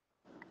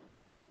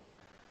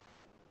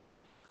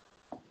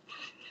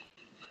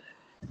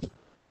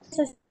 This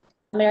is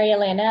Mary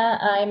Elena.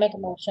 I make a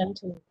motion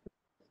to.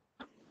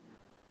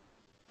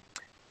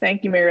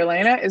 Thank you, Mary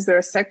Elena. Is there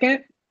a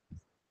second?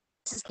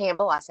 This is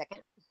Campbell, I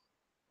second.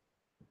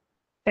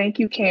 Thank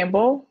you,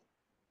 Campbell.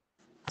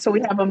 So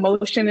we have a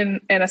motion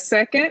and a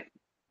second.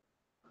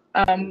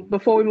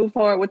 Before we move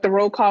forward with the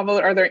roll call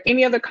vote, are there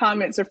any other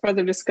comments or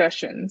further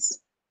discussions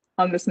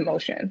on this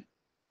motion?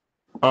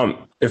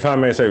 If I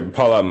may say,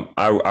 Paula,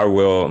 I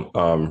will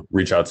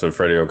reach out to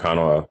Freddie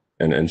O'Connell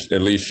and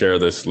at least share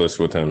this list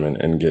with him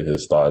and get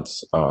his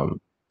thoughts.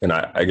 And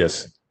I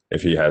guess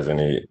if he has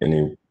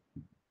any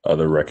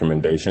other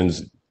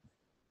recommendations,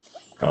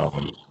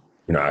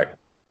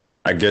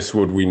 I guess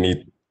would we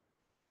need,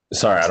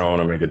 sorry, I don't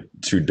want to make it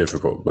too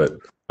difficult, but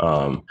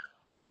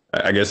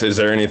I guess, is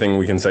there anything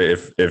we can say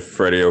if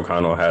Freddie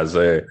O'Connell has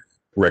a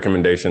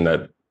recommendation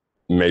that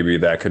maybe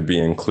that could be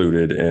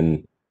included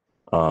in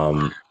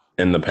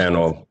the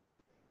panel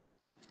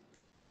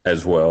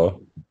as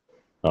well.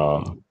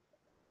 The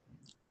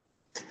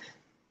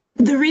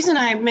reason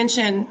I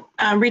mentioned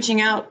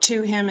reaching out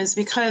to him is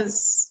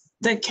because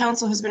the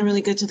council has been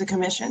really good to the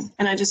commission.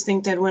 And I just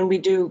think that when we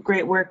do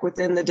great work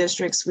within the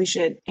districts, we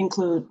should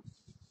include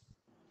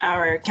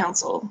our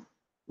council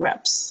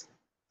reps.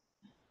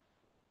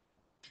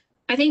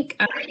 I think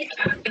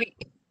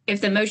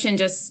if the motion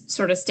just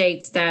sort of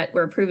states that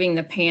we're approving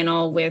the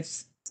panel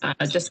with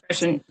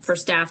discretion for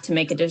staff to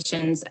make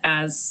additions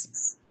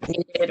as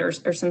needed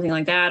or something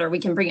like that, or we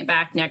can bring it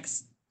back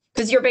next,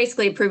 because you're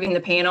basically approving the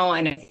panel.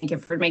 And I think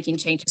if we're making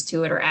changes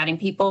to it or adding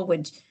people,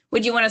 would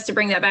you want us to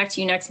bring that back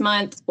to you next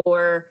month,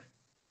 or,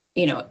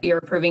 you're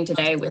approving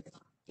today with,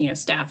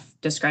 staff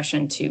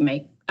discretion to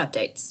make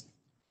updates?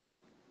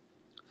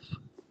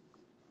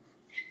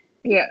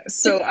 Yeah,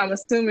 so I'm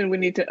assuming we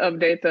need to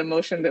update the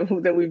motion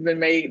that we've been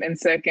made and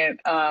second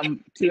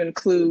to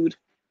include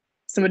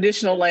some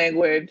additional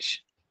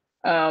language.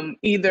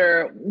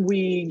 Either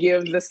we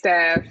give the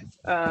staff,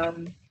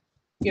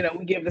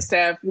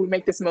 we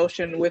make this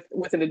motion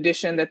with an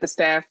addition that the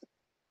staff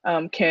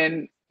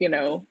can,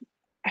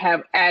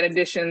 add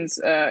additions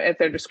at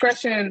their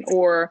discretion,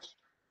 or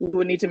we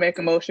would need to make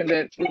a motion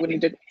that we would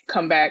need to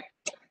come back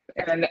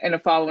in a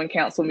following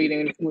council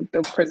meeting with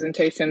the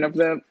presentation of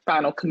the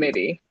final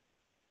committee.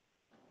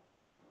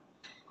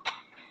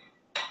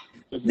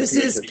 This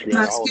is,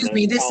 excuse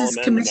me, this is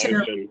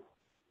Commissioner.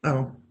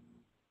 Oh.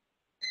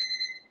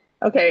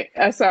 Okay,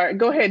 sorry,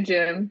 go ahead,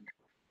 Jim.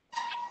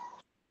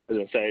 As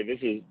I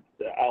say,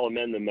 I'll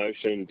amend the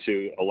motion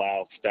to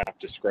allow staff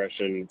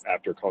discretion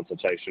after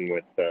consultation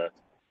with the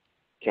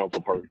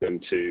council person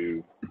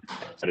to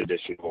add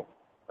additional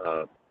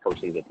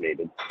persons if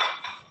needed.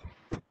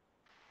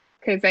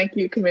 Okay, thank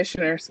you,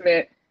 Commissioner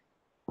Schmidt.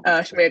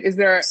 Is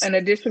there an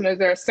addition? Is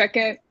there a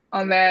second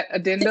on that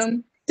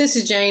addendum? This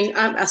is Jane.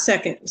 I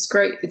second. It's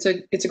great. It's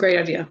a great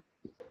idea.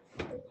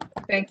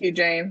 Thank you,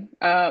 Jane.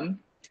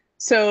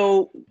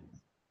 So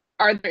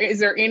is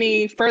there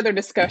any further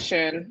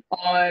discussion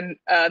on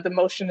the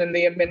motion and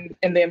the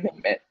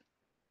amendment?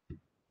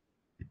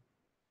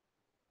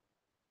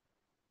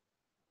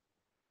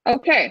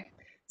 Okay,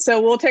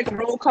 so we'll take a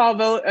roll call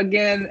vote.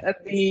 Again,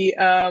 the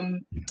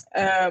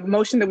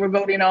motion that we're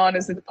voting on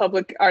is that the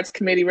Public Arts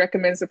Committee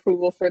recommends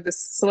approval for the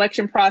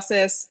selection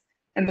process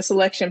and the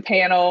selection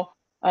panel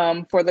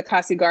for the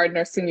Kasi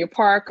Gardner Senior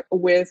Park,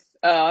 with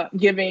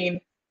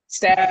giving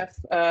staff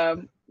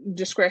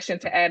discretion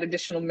to add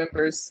additional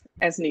members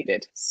as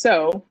needed.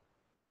 So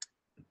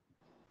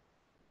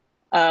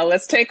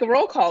let's take a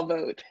roll call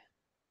vote.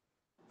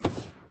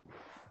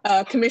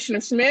 Commissioner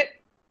Schmidt?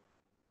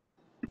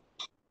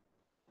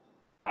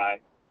 Aye.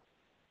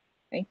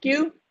 Thank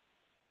you.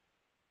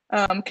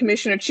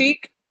 Commissioner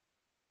Cheek?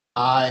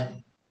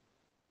 Aye.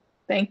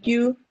 Thank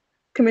you.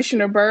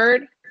 Commissioner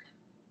Byrd?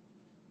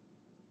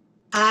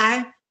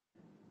 Aye.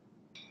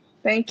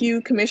 Thank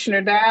you.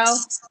 Commissioner Dow?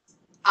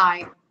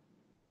 Aye.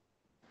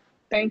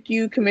 Thank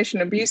you.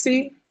 Commissioner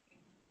Busey?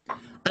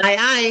 Aye,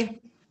 aye.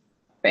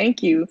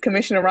 Thank you.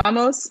 Commissioner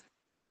Ramos?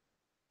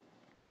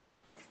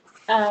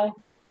 Aye.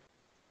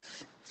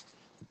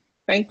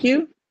 Thank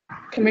you.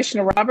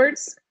 Commissioner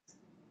Roberts?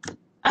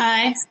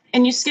 Aye.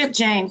 And you skipped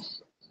Jane.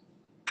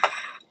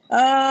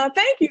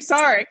 Thank you.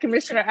 Sorry,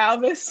 Commissioner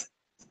Alvis.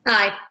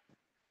 Aye.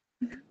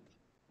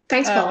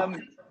 Thanks, Paul.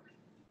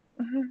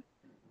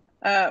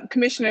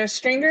 Commissioner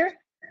Stringer?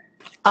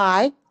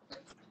 Aye.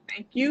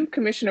 Thank you.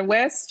 Commissioner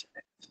West?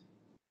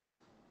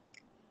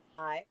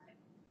 Aye.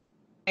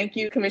 Thank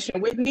you.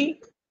 Commissioner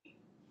Whitney?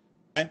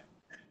 Aye.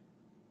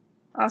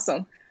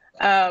 Awesome.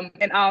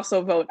 And I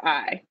also vote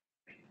aye.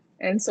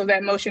 And so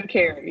that motion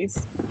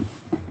carries.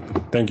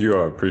 Thank you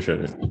all. Appreciate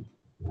it.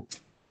 All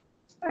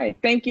right.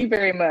 Thank you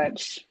very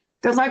much.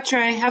 Good luck,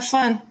 Trey. Have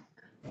fun.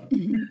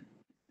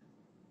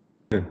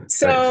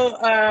 So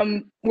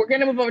we're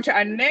going to move over to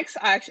our next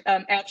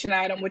action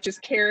item, which is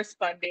CARES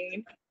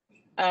funding.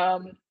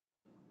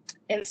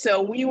 And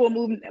so we will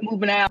move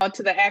now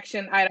to the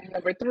action item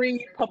number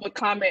 3. Public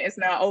comment is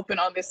now open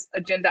on this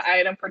agenda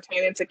item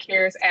pertaining to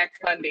CARES Act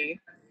funding.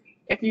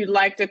 If you'd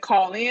like to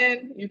call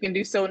in, you can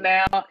do so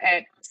now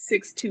at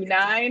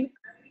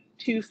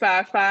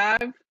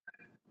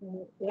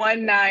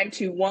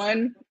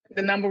 629-255-1921.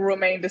 The number will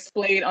remain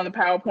displayed on the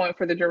PowerPoint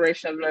for the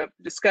duration of the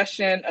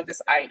discussion of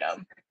this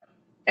item.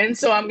 And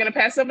so I'm going to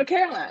pass it over to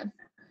Caroline.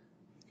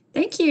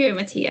 Thank you,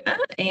 Mattia,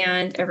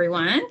 and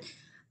everyone.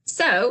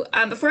 So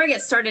before I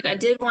get started, I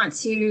did want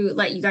to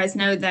let you guys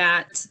know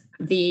that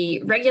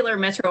the regular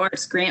Metro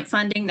Arts grant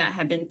funding that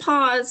had been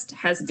paused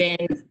has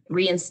been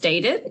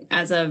reinstated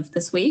as of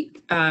this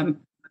week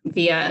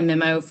via a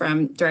memo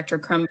from Director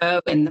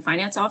Crumbo in the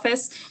finance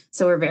office.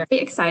 So we're very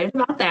excited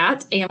about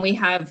that. And we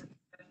have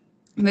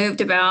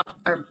moved about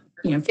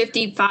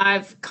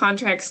 55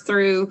 contracts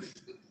through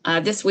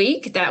this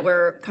week that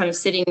were kind of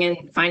sitting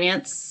in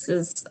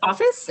finance's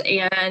office,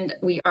 and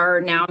we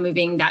are now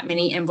moving that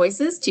many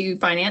invoices to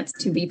finance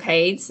to be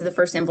paid. So the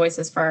first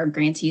invoices for our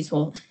grantees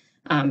will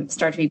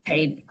start to be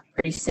paid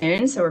pretty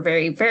soon. So we're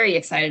very, very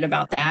excited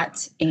about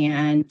that.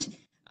 And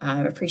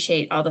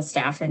appreciate all the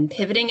staff and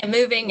pivoting and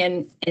moving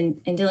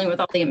and dealing with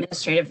all the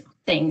administrative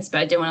things,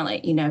 but I do want to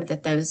let you know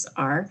that those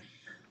are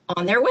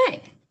on their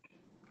way.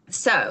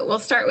 So we'll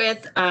start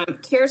with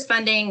CARES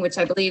funding, which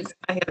I believe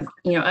I have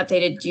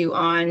updated you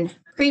on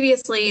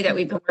previously that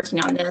we've been working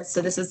on this.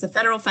 So this is the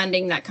federal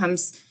funding that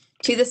comes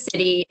to the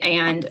city,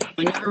 and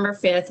on November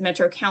 5th,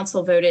 Metro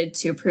Council voted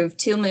to approve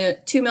 $2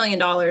 million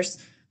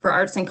for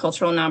arts and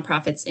cultural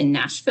nonprofits in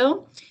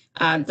Nashville.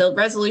 The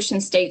resolution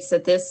states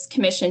that this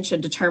commission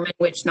should determine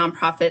which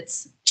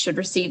nonprofits should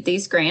receive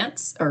these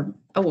grants or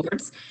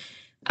awards.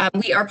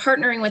 We are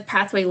partnering with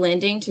Pathway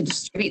Lending to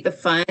distribute the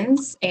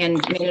funds and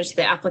manage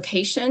the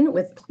application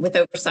with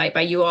oversight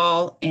by you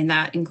all, and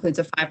that includes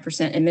a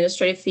 5%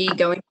 administrative fee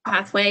going to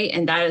Pathway,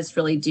 and that is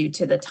really due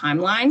to the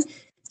timeline.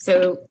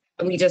 So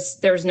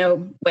there's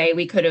no way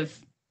we could have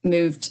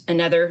moved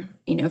another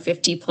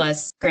 50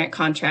 plus grant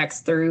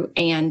contracts through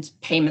and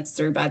payments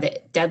through by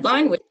the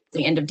deadline, which is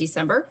the end of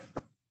December.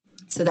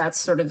 So that's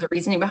sort of the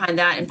reasoning behind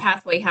that. And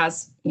Pathway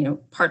has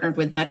partnered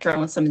with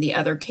Metro on some of the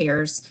other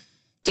CARES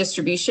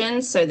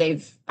distribution. So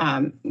they've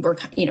we're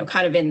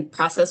kind of in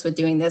process with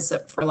doing this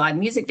for live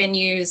music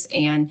venues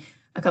and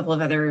a couple of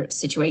other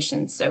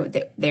situations. So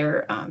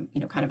they're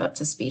kind of up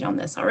to speed on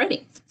this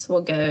already. So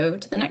we'll go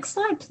to the next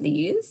slide,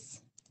 please.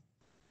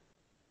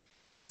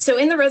 So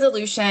in the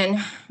resolution,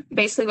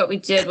 basically what we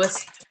did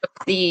was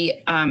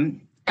the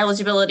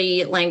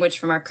eligibility language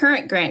from our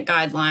current grant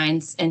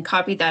guidelines and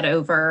copied that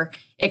over,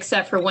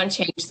 except for one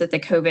change that the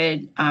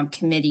COVID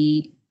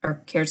committee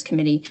or CARES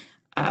committee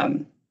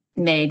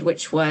made,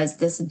 which was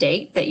this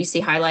date that you see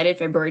highlighted,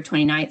 February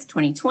 29th,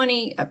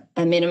 2020,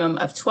 a minimum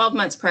of 12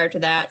 months prior to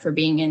that for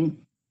being in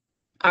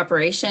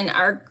operation.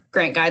 Our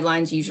grant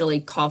guidelines usually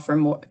call for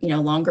more,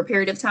 longer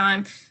period of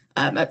time,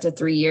 up to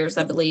 3 years,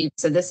 I believe.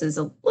 So this is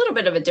a little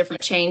bit of a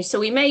different change. So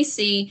we may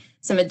see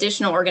some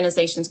additional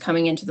organizations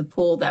coming into the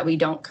pool that we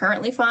don't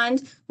currently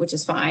fund, which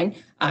is fine.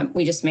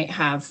 We just may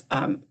have,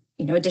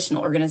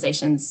 additional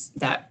organizations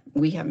that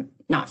we have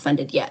not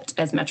funded yet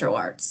as Metro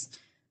Arts.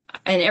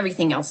 And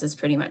everything else is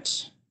pretty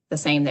much the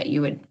same that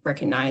you would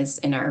recognize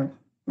in our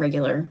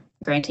regular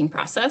granting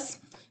process.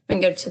 We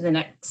can go to the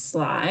next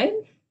slide.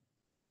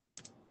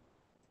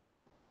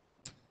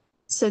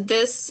 So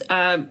this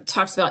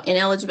talks about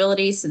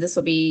ineligibility. So this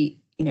will be,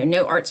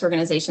 no arts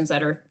organizations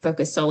that are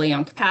focused solely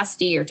on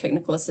capacity or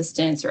technical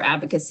assistance or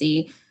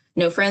advocacy.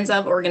 No friends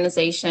of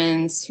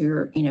organizations who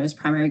are, is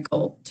primary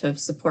goal to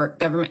support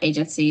government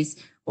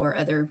agencies or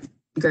other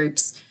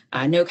groups.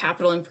 No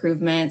capital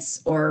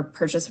improvements or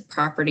purchase of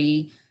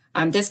property.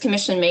 This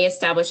commission may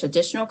establish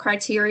additional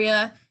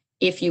criteria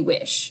if you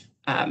wish.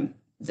 So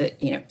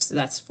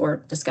that's for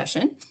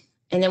discussion.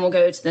 And then we'll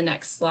go to the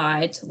next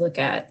slide to look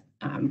at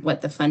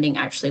what the funding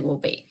actually will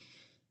be.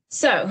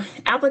 So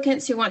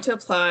applicants who want to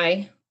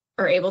apply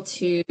are able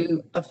to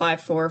apply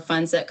for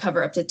funds that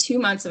cover up to 2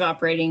 months of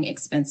operating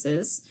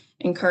expenses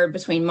incurred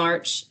between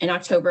March and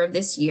October of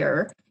this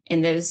year.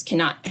 And those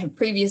cannot have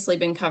previously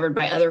been covered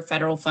by other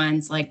federal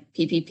funds like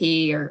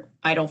PPP or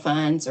EIDL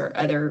funds or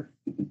other,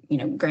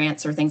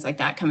 grants or things like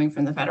that coming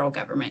from the federal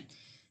government.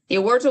 The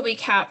awards will be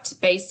capped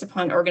based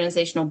upon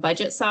organizational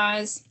budget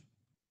size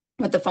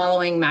with the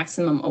following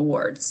maximum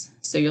awards.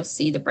 So you'll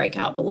see the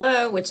breakout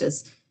below, which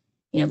is,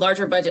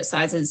 larger budget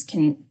sizes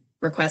can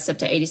request up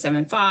to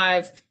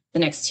 87.5. The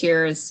next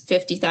tier is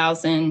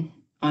 50,000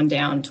 on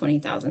down,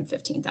 20,000,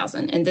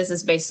 15,000. And this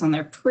is based on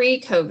their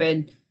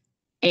pre-COVID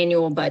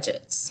annual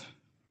budgets.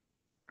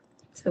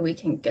 So we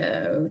can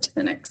go to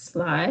the next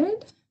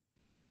slide.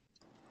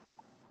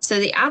 So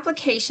the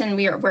application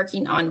we are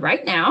working on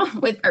right now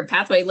with our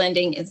Pathway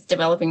Lending is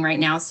developing right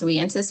now. So we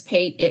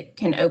anticipate it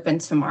can open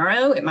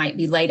tomorrow. It might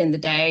be late in the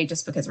day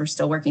just because we're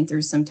still working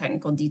through some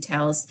technical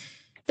details.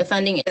 The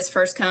funding is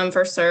first come,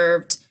 first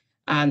served.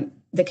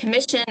 The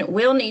commission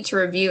will need to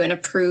review and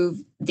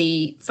approve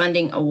the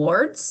funding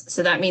awards.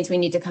 So that means we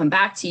need to come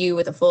back to you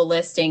with a full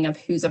listing of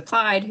who's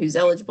applied, who's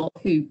eligible,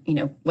 who,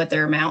 what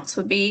their amounts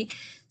would be.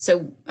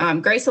 So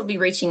Grace will be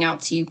reaching out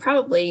to you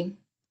probably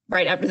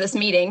right after this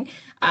meeting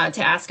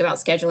to ask about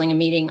scheduling a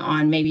meeting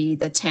on maybe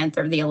the 10th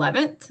or the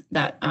 11th,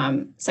 that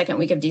second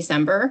week of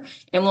December.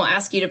 And we'll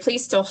ask you to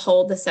please still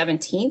hold the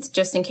 17th,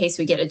 just in case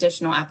we get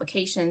additional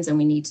applications and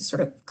we need to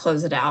sort of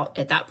close it out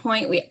at that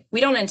point.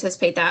 We don't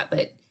anticipate that,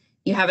 but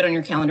you have it on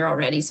your calendar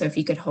already. So if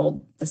you could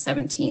hold the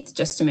 17th,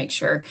 just to make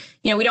sure,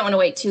 we don't want to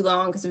wait too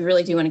long because we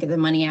really do want to get the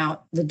money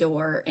out the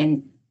door.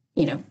 And,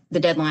 the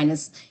deadline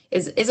is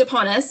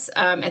upon us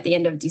at the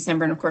end of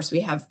December. And of course we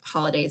have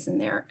holidays in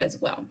there as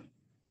well.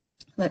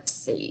 Let's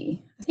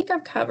see, I think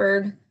I've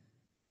covered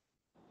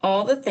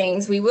all the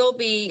things. We will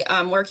be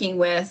working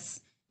with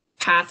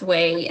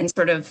Pathway and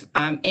sort of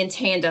in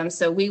tandem.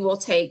 So we will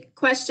take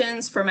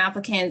questions from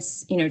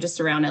applicants, just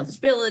around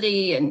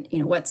eligibility and,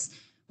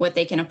 what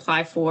they can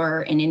apply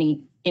for and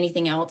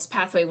anything else.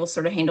 Pathway will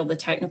sort of handle the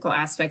technical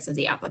aspects of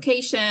the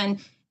application,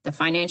 the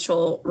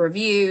financial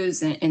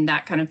reviews and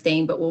that kind of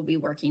thing, but we'll be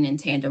working in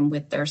tandem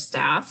with their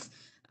staff.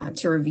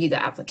 to review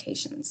the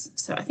applications.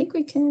 So I think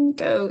we can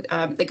go.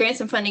 The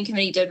Grants and Funding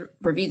Committee did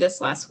review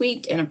this last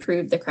week and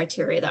approved the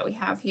criteria that we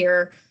have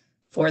here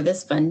for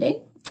this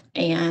funding.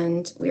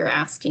 And we are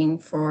asking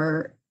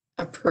for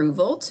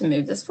approval to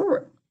move this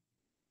forward.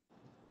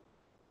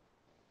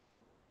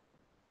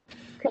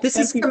 This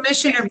is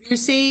Commissioner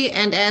Busey,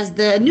 and as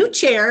the new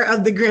chair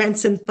of the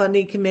Grants and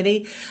Funding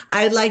Committee,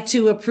 I'd like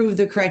to approve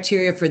the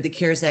criteria for the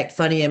CARES Act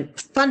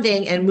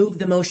funding and move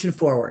the motion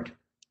forward.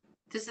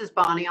 This is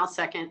Bonnie. I'll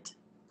second.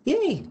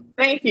 Yay.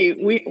 Thank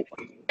you.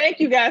 Thank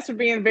you guys for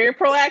being very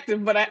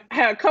proactive, but I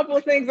have a couple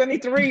of things I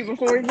need to read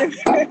before we get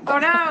there. Oh,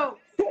 no.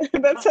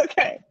 That's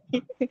okay.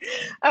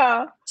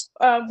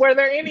 Were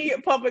there any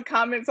public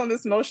comments on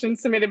this motion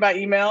submitted by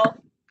email?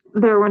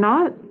 There were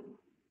not.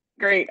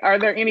 Great. Are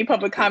there any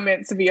public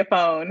comments via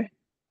phone?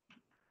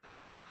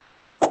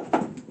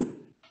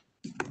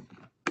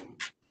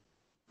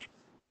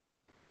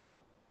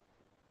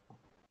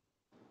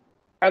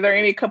 Are there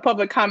any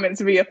public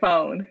comments via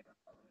phone?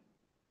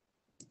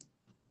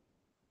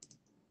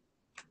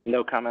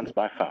 No comments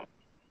by phone.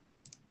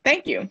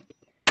 Thank you.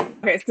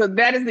 Okay, so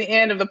that is the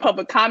end of the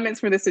public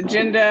comments for this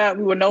agenda.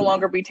 We will no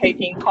longer be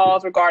taking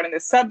calls regarding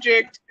this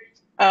subject.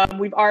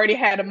 We've already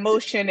had a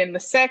motion in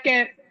the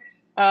second.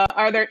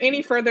 Are there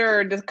any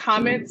further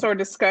comments or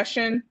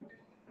discussion?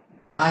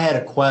 I had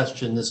a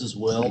question. This is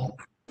Will.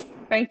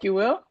 Thank you,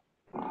 Will.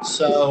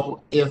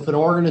 So if an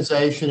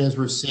organization has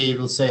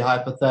received, let's say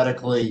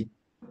hypothetically,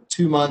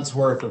 2 months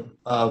worth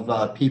of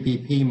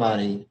PPP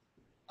money,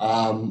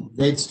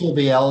 they'd still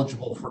be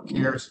eligible for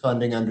CARES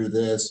funding under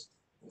this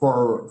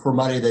for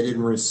money they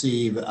didn't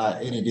receive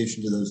in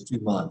addition to those 2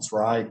 months,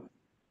 right?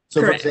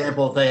 So Correct. for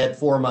example, if they had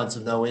 4 months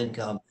of no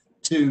income,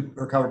 2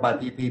 are covered by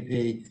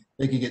PPP,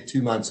 they could get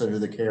 2 months under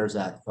the CARES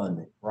Act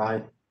funding,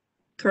 right?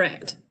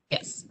 Correct.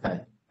 Yes. Okay.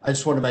 I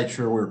just want to make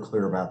sure we're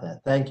clear about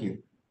that. Thank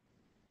you.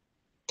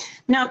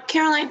 Now,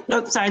 Caroline,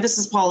 oh, sorry, this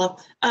is Paula.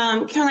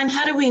 Caroline,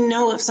 how do we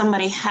know if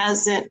somebody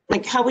hasn't,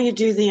 like, how will you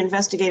do the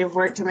investigative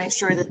work to make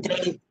sure that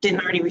they didn't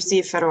already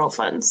receive federal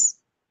funds?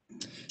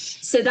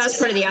 So that's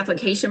part of the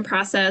application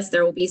process.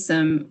 There will be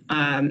some,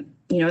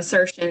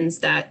 assertions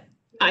that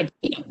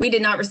we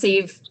did not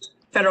receive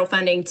federal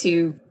funding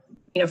to,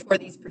 for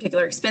these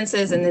particular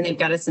expenses, and then they've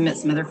got to submit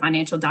some other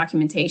financial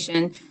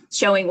documentation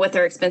showing what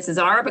their expenses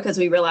are, because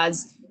we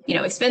realize,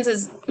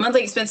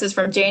 monthly expenses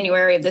from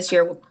January of this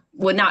year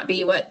would not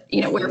be what,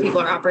 where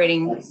people are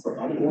operating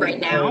right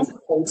now.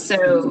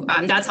 So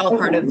that's all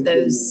part of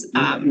those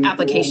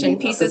application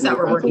pieces that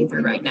we're working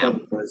through right now.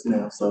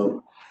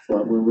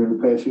 We're going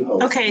to pass you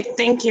home. Okay,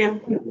 thank you.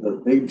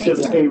 They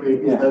just came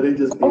in, they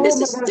just came in.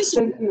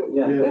 Thank you.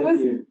 Yeah, it was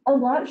you. a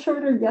lot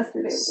shorter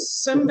yesterday.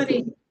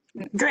 Somebody,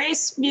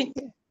 Grace,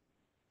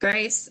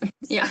 Grace,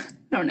 yeah,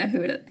 I don't know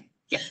who it is.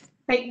 Yeah.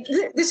 Hey,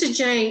 this is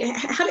Jane.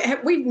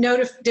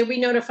 Did we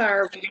notify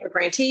our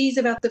grantees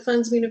about the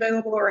funds being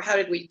available, or how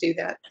did we do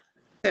that?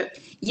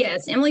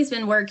 Yes, Emily's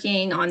been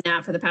working on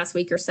that for the past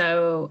week or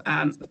so.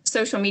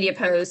 Social media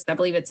posts, I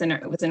believe it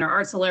was in our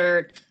arts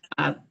alert,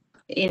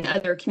 in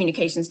other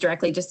communications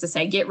directly, just to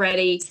say, get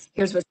ready,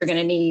 here's what you're going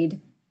to need,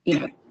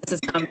 this is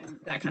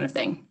that kind of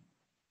thing.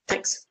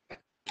 Thanks.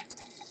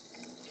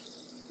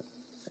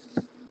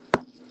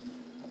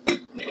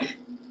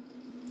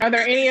 Are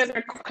there any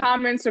other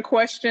comments or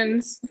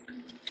questions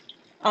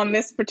on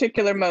this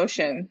particular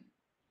motion?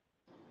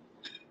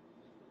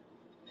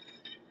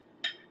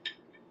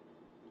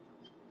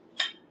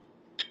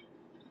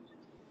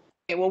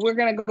 Okay, well, we're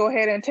going to go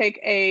ahead and take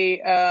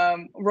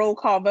a roll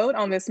call vote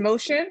on this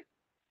motion.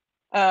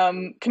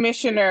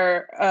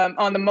 Commissioner,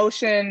 on the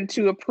motion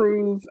to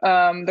approve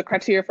the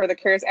criteria for the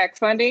CARES Act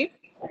funding.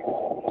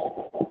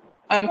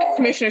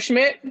 Commissioner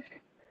Schmidt.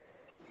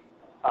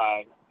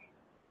 Aye.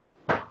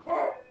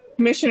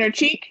 Commissioner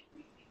Cheek.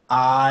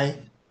 Aye.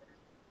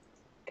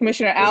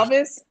 Commissioner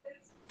Alvis.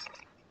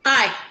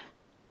 Aye.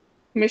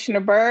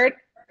 Commissioner Byrd.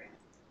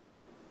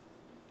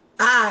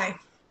 Aye.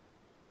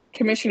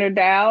 Commissioner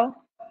Dow.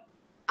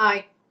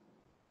 Aye.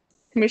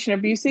 Commissioner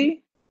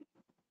Busey.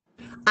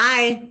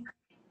 Aye.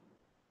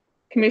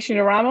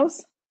 Commissioner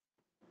Ramos.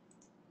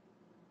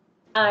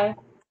 Aye.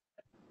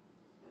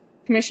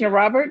 Commissioner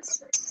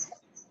Roberts.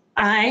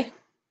 Aye.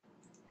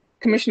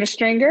 Commissioner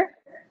Stringer.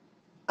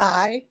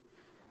 Aye.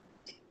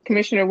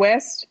 Commissioner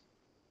West.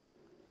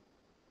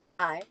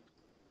 Aye.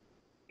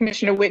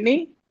 Commissioner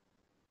Whitney.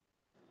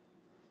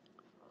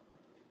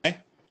 Aye.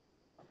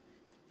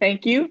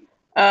 Thank you.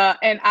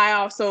 And I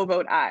also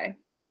vote aye.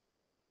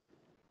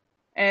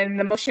 And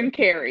the motion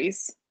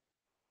carries.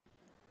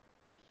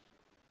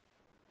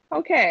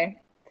 Okay.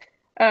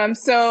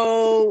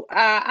 So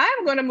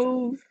I'm going to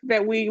move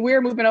that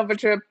we're moving over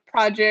to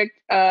project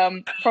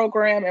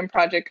program and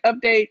project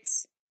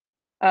updates.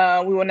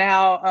 We will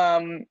now,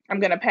 I'm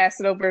going to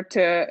pass it over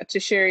to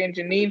Sherry and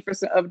Janine for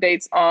some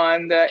updates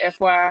on the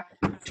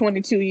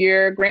FY22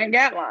 year grant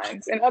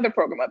guidelines and other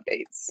program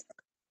updates.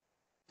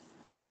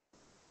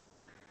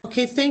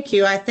 Okay, thank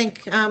you. I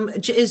think,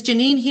 is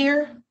Janine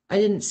here? I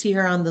didn't see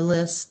her on the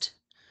list.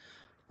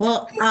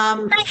 Well,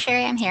 Hi,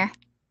 Sherry, I'm here.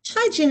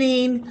 Hi,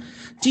 Janine.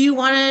 Do you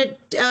want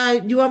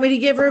me to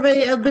give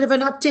everybody a bit of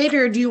an update,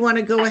 or do you want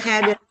to go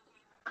ahead?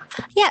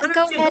 Yeah, Why don't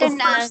go you ahead go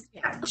and first?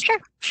 Yeah.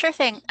 sure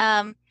thing.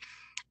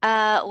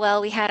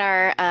 Well, we had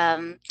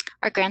our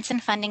grants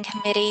and funding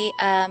committee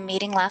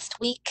meeting last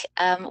week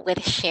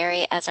with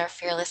Sherry as our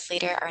fearless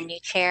leader, our new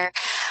chair,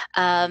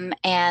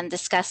 and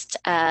discussed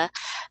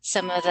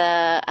some of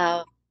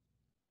the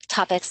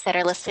topics that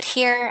are listed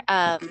here.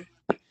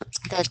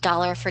 The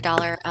dollar for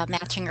dollar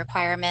matching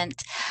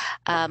requirement,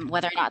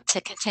 whether or not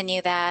to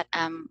continue that,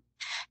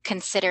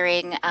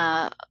 considering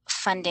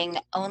funding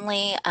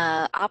only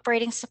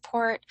operating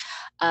support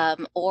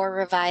or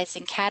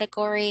revising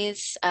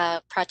categories,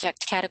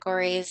 project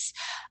categories.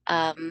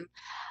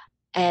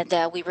 And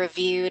we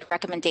reviewed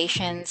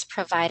recommendations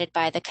provided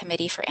by the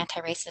Committee for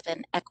Anti-Racism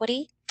and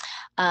Equity,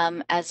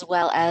 as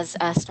well as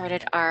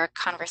started our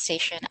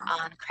conversation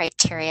on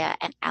criteria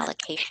and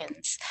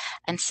allocations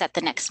and set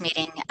the next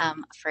meeting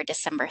for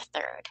December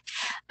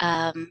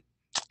 3rd.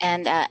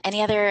 And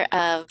any other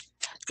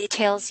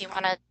details you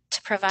wanted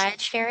to provide,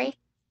 Sherry?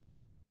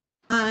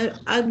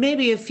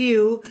 Maybe a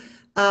few.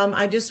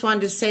 I just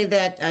wanted to say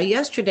that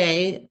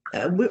yesterday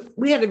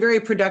we had a very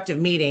productive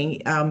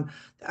meeting.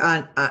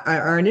 On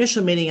our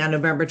initial meeting on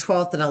November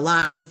 12th, and a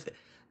lot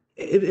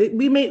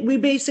we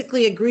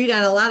basically agreed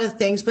on a lot of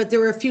things, but there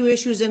were a few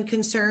issues and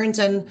concerns,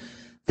 and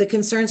the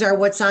concerns are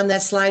what's on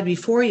that slide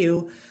before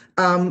you.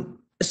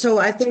 So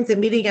I think the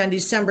meeting on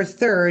December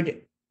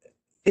 3rd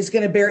is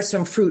going to bear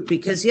some fruit,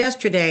 because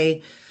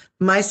yesterday,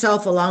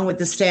 myself, along with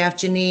the staff,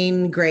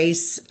 Janine,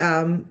 Grace,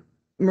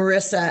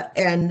 Marissa,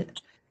 and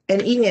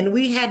Ian,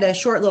 we had a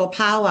short little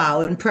powwow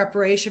in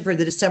preparation for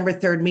the December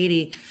 3rd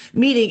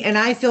meeting, and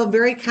I feel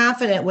very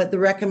confident with the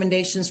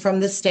recommendations from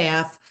the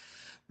staff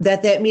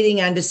that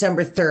meeting on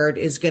December 3rd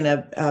is going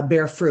to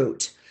bear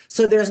fruit.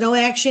 So there's no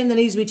action that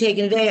needs to be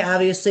taken today,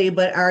 obviously,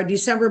 but our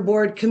December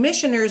board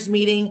commissioners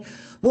meeting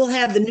will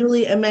have the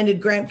newly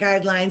amended grant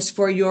guidelines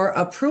for your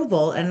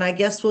approval, and I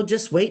guess we'll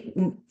just wait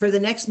for the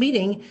next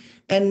meeting,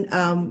 and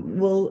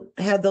we'll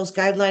have those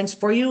guidelines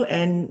for you,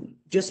 and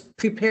just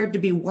prepared to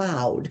be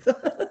wowed.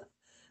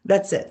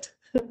 That's it.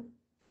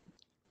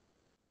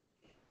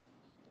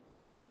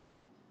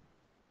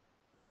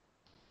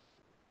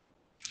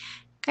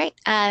 Great.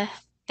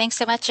 Thanks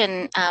so much.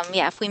 And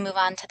yeah, if we move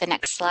on to the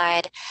next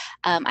slide,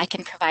 I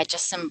can provide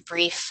just some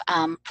brief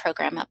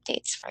program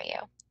updates for you.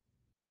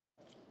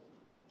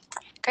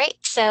 Great.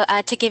 So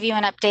to give you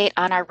an update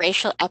on our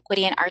Racial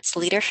Equity and Arts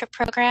Leadership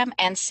Program.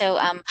 And so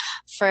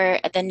for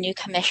the new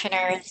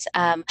commissioners,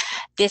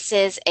 this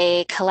is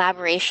a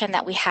collaboration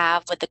that we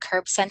have with the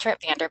Curb Center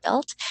at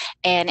Vanderbilt.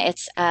 And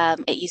it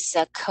uses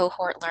a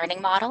cohort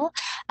learning model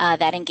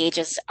that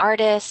engages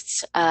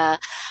artists,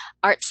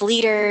 arts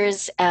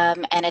leaders,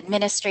 and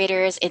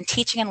administrators in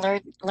teaching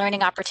and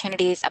learning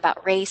opportunities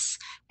about race,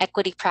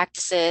 equity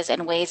practices,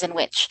 and ways in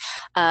which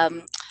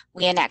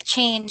we enact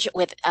change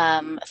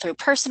through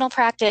personal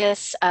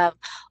practice,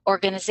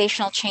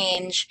 organizational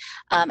change,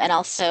 and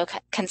also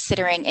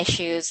considering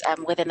issues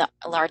within the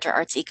larger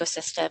arts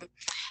ecosystem.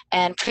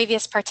 And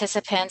previous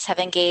participants have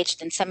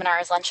engaged in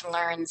seminars, lunch and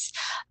learns,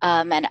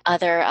 and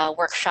other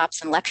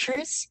workshops and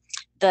lectures.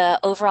 The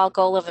overall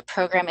goal of the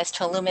program is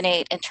to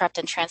illuminate, interrupt,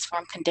 and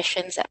transform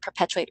conditions that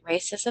perpetuate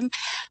racism.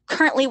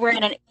 Currently, we're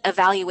in an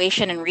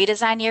evaluation and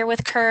redesign year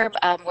with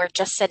CURB. We're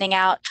just sending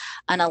out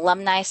an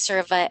alumni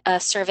survey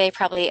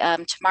probably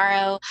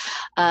tomorrow,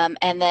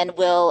 and then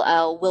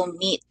we'll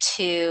meet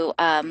to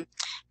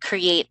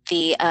create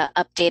the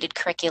updated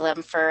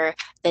curriculum for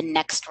the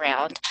next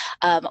round.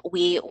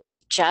 We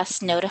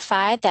just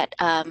notified that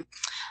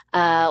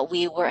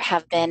we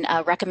have been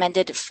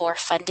recommended for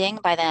funding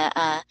by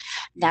the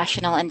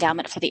National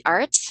Endowment for the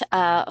Arts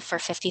for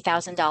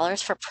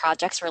 $50,000 for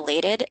projects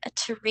related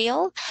to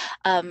REAL.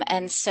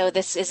 And so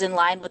this is in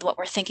line with what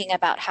we're thinking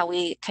about how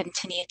we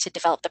continue to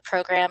develop the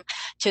program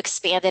to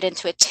expand it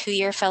into a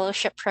 2-year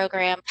fellowship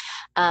program.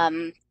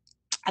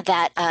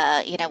 That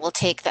will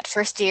take that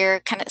first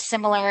year kind of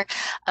similar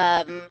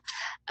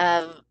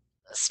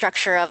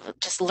structure of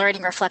just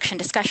learning, reflection,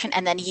 discussion,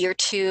 and then year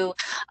 2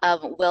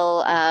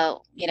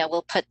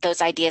 we'll put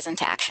those ideas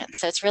into action.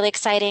 So it's really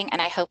exciting,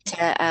 and I hope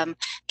to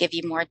give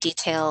you more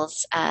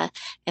details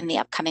in the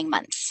upcoming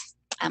months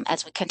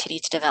as we continue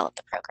to develop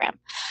the program.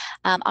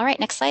 All right,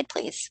 next slide,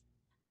 please.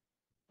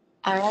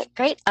 All right,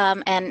 great.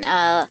 And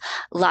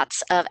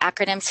lots of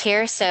acronyms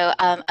here. So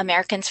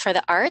Americans for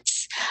the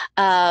Arts.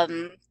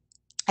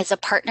 As a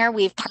partner,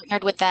 we've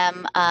partnered with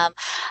them.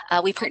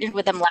 We partnered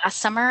with them last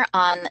summer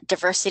on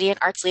Diversity and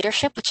Arts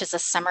Leadership, which is a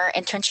summer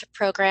internship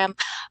program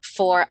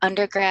for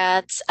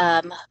undergrads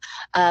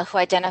who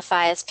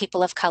identify as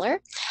people of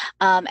color.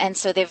 And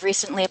so they've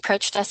recently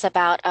approached us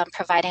about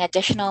providing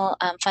additional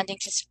funding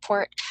to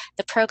support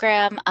the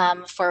program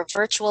for a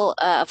virtual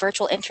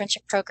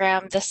internship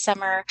program this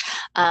summer.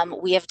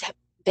 We have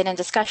been in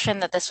discussion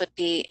that this would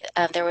be,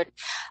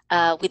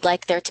 we'd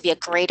like there to be a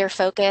greater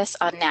focus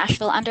on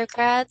Nashville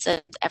undergrads,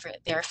 and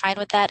they were fine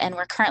with that. And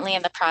we're currently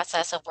in the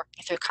process of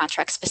working through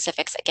contract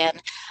specifics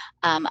again,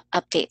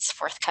 updates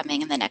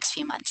forthcoming in the next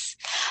few months.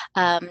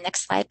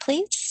 Next slide,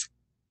 please.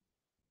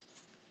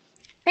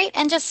 Great,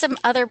 and just some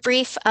other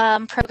brief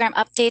program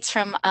updates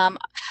from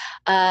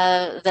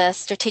the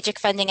Strategic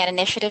Funding and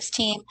Initiatives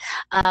team.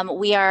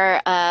 We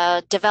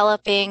are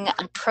developing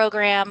a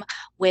program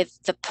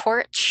with the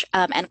Porch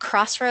and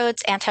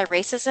Crossroads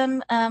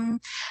Anti-Racism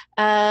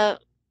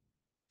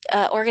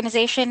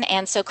organization.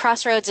 And so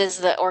Crossroads is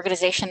the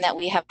organization that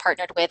we have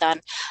partnered with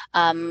on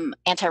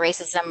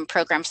anti-racism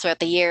programs throughout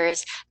the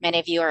years. Many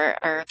of you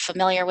are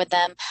familiar with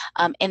them.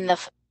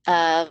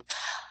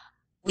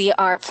 We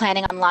are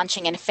planning on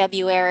launching in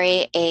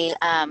February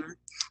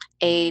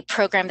a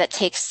program that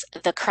takes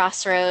the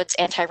Crossroads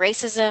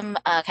anti-racism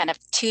kind of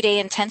 2-day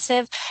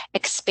intensive,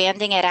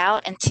 expanding it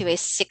out into a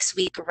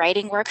 6-week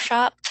writing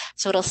workshop.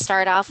 So it'll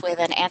start off with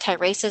an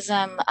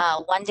anti-racism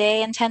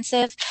 1-day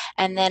intensive,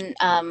 and then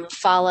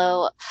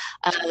follow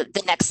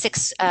the next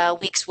 6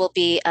 weeks will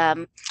be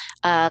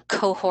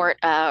cohort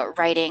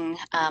writing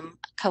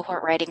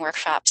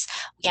workshops.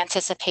 We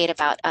anticipate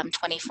about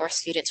 24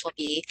 students will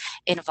be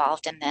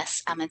involved in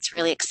this. It's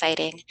really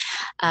exciting,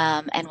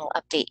 and we'll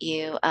update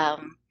you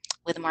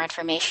with more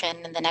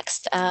information in the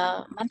next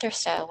month or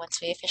so once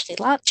we officially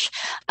launch.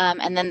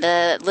 And then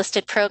the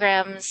listed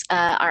programs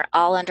are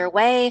all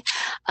underway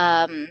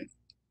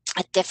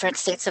at different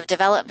states of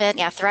development.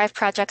 Yeah, Thrive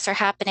projects are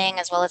happening,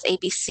 as well as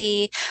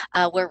ABC.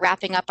 We're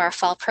wrapping up our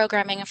fall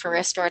programming for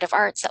restorative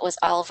arts. That was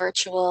all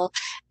virtual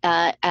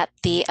at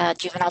the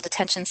Juvenile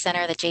Detention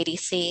Center, the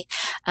JDC,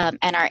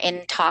 and are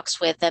in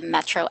talks with the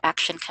Metro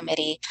Action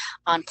Committee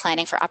on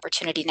planning for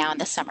opportunity now in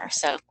the summer.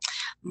 So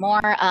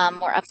more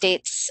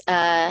updates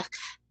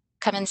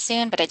coming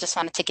soon, but I just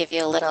wanted to give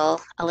you a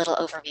little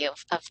overview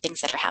of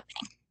things that are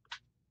happening.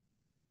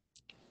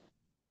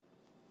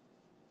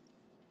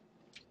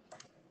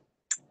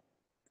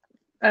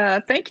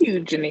 Thank you,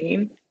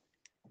 Janine.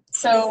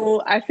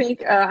 So I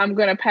think I'm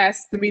going to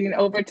pass the meeting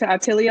over to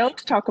Attilio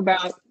to talk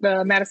about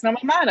the Madison on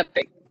My Mind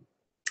update.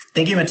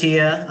 Thank you,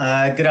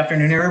 Mattia. Good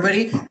afternoon,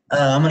 everybody.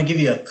 I'm going to give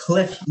you a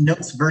Cliff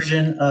Notes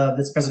version of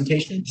this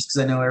presentation, just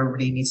because I know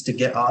everybody needs to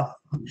get off.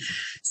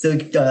 So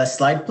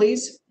slide,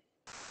 please.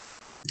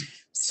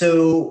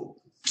 So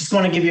just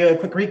want to give you a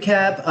quick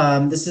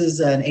recap. This is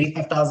an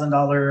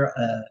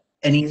 $85,000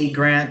 NED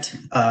grant,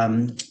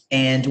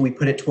 and we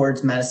put it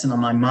towards Madison on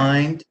My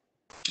Mind.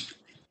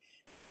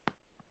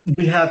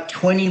 We have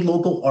 20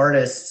 local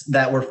artists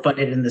that were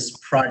funded in this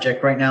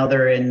project. Right now,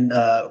 they're in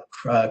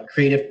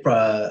creative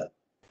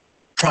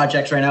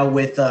projects right now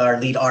with our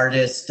lead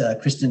artist,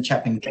 Kristen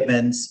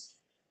Chapman-Gibbons.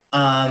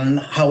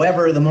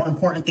 However, the more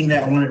important thing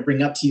that I wanted to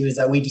bring up to you is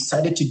that we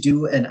decided to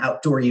do an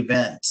outdoor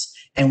event,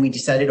 and we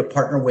decided to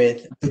partner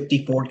with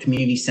 50 Forward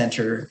Community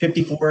Center.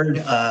 50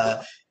 Forward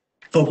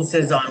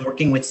focuses on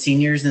working with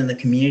seniors in the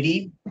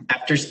community.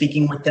 After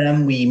speaking with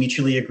them, we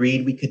mutually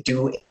agreed we could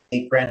do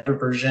a grander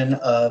version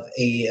of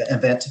an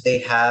event they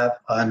have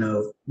on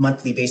a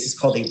monthly basis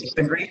called a Meet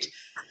and Greet.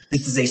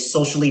 This is a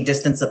socially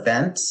distanced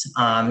event.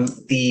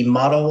 The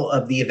model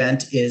of the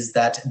event is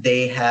that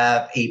they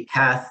have a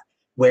path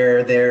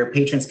where their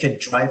patrons could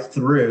drive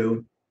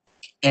through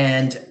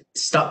and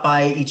stop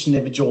by each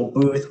individual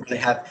booth where they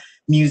have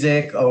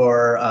music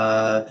or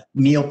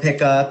meal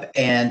pickup,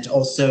 and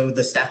also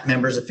the staff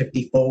members of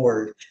 50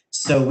 Forward.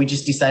 So we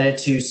just decided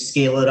to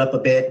scale it up a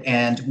bit,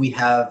 and we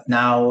have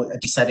now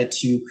decided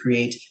to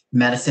create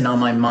Madison on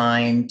My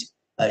Mind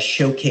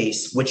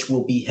showcase, which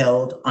will be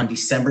held on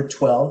December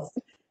 12th,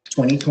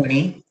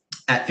 2020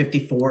 at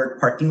 50 Forward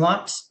parking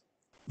lot.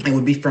 It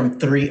would be from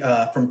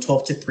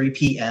 12 to 3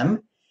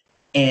 p.m.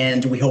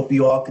 And we hope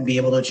you all can be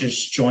able to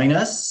just join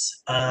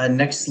us.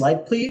 Next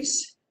slide,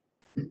 please.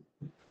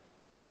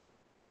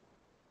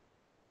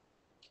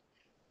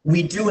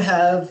 We do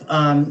have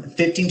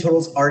 15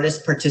 total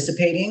artists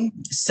participating.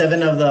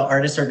 7 of the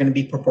artists are going to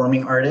be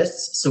performing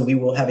artists, so we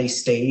will have a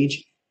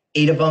stage.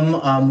 8 of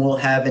them will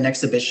have an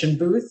exhibition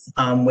booth,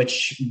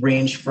 which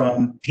range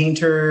from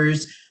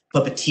painters,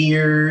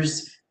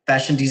 puppeteers,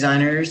 fashion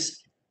designers.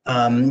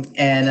 And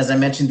as I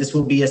mentioned, this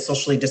will be a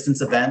socially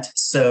distanced event,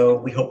 so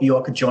we hope you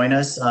all could join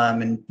us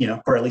and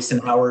for at least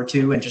an hour or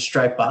two and just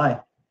drive by.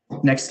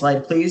 Next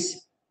slide, please.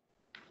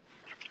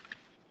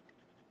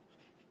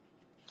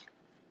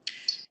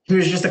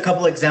 Here's just a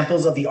couple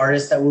examples of the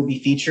artists that will be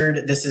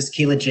featured. This is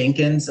Kayla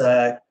Jenkins,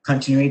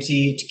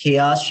 Continuity to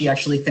Chaos. She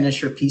actually finished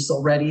her piece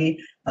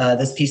already.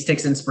 This piece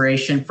takes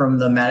inspiration from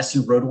the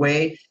Madison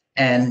Roadway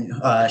and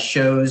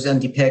shows and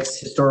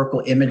depicts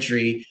historical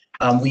imagery.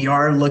 We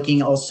are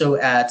looking also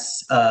at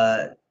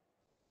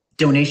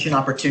donation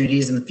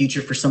opportunities in the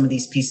future for some of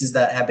these pieces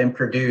that have been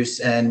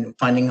produced and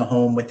finding a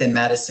home within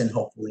Madison,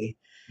 hopefully.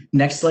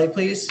 Next slide,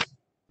 please.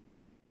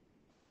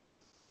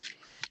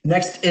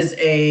 Next is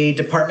a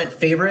department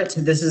favorite.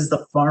 This is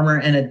The Farmer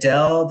and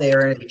Adele. They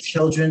are a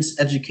children's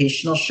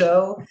educational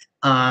show.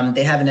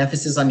 They have an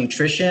emphasis on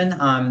nutrition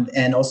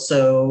and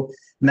also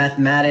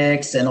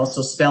mathematics, and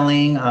also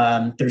spelling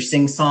through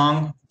Sing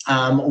Song.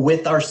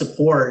 With our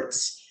support,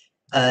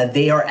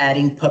 they are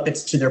adding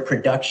puppets to their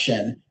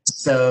production.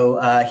 So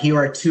here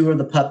are two of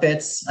the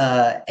puppets.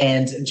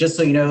 And just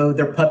so you know,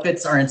 their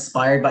puppets are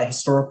inspired by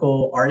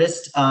historical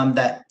artists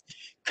that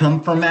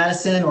come from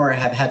Madison or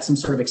have had some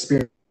sort of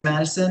experience in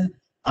Madison.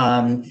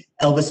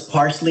 Elvis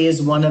Parsley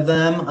is one of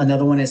them.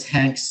 Another one is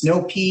Hank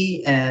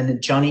Snowpea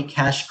and Johnny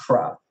Cash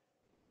Crop.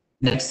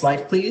 Next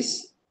slide,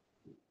 please.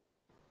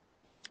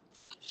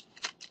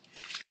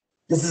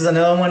 This is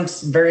another one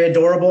very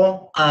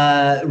adorable,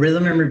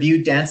 Rhythm and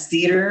Review Dance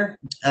Theater.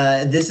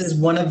 This is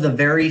one of the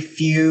very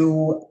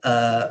few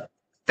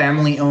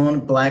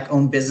family-owned,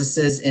 Black-owned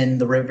businesses in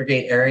the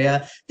Rivergate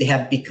area. They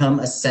have become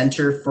a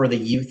center for the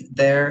youth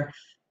there.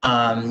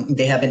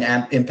 They have been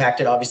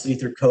impacted obviously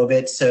through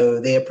COVID,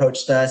 so they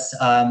approached us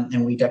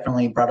and we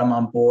definitely brought them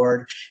on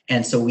board.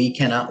 And so we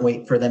cannot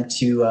wait for them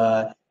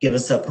to give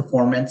us a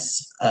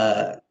performance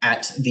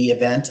at the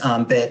event.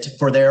 But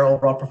for their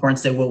overall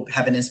performance, they will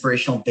have an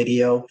inspirational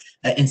video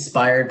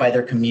inspired by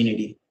their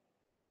community.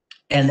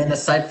 And then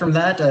aside from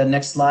that,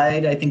 next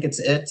slide, I think it's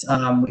it.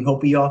 We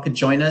hope you all could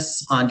join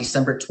us on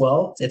December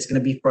 12th. It's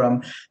going to be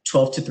from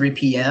 12 to 3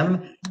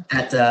 p.m.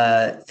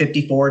 at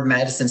 50 Forward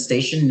Madison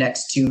Station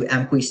next to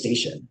Amqui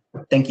Station.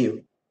 Thank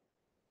you.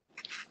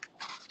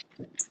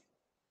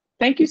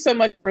 Thank you so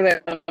much for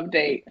that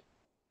update.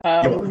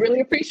 We really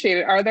appreciate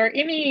it. Are there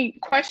any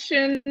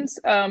questions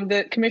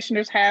that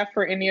commissioners have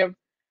for any of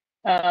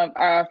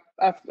our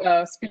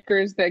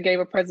speakers that gave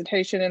a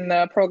presentation in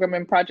the program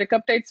and project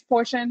updates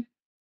portion?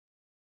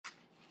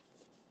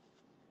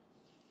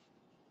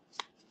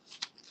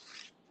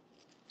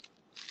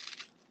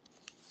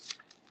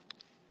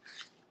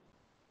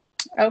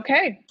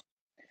 Okay.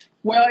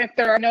 Well, if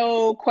there are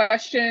no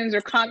questions or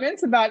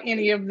comments about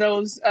any of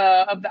those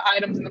of the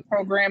items in the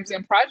programs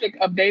and project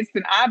updates,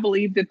 then I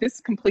believe that this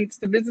completes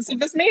the business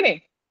of this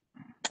meeting.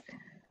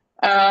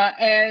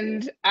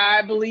 And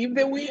I believe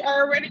that we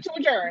are ready to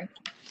adjourn.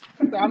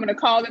 So I'm going to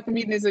call that the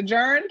meeting is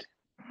adjourned.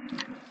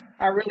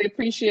 I really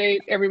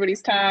appreciate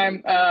everybody's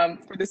time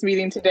for this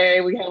meeting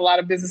today. We had a lot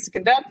of business to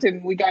conduct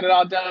and we got it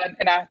all done,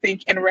 and I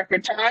think in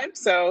record time.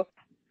 So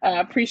I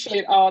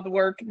appreciate all the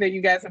work that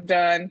you guys have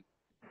done.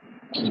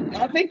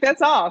 I think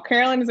that's all.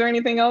 Carolyn, is there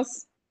anything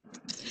else?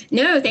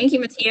 No, thank you,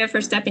 Mattia,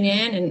 for stepping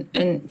in,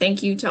 and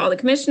thank you to all the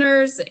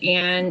commissioners,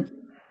 and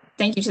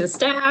thank you to the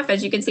staff.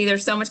 As you can see,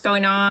 there's so much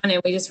going on,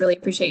 and we just really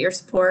appreciate your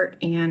support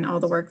and all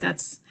the work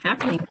that's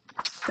happening.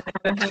 So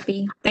have a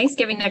happy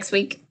Thanksgiving next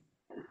week.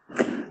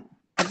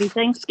 Happy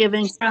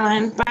Thanksgiving.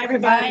 Bye,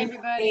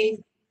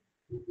 everybody.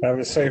 Have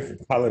a safe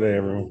holiday,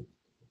 everyone.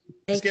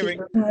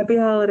 Happy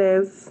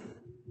holidays.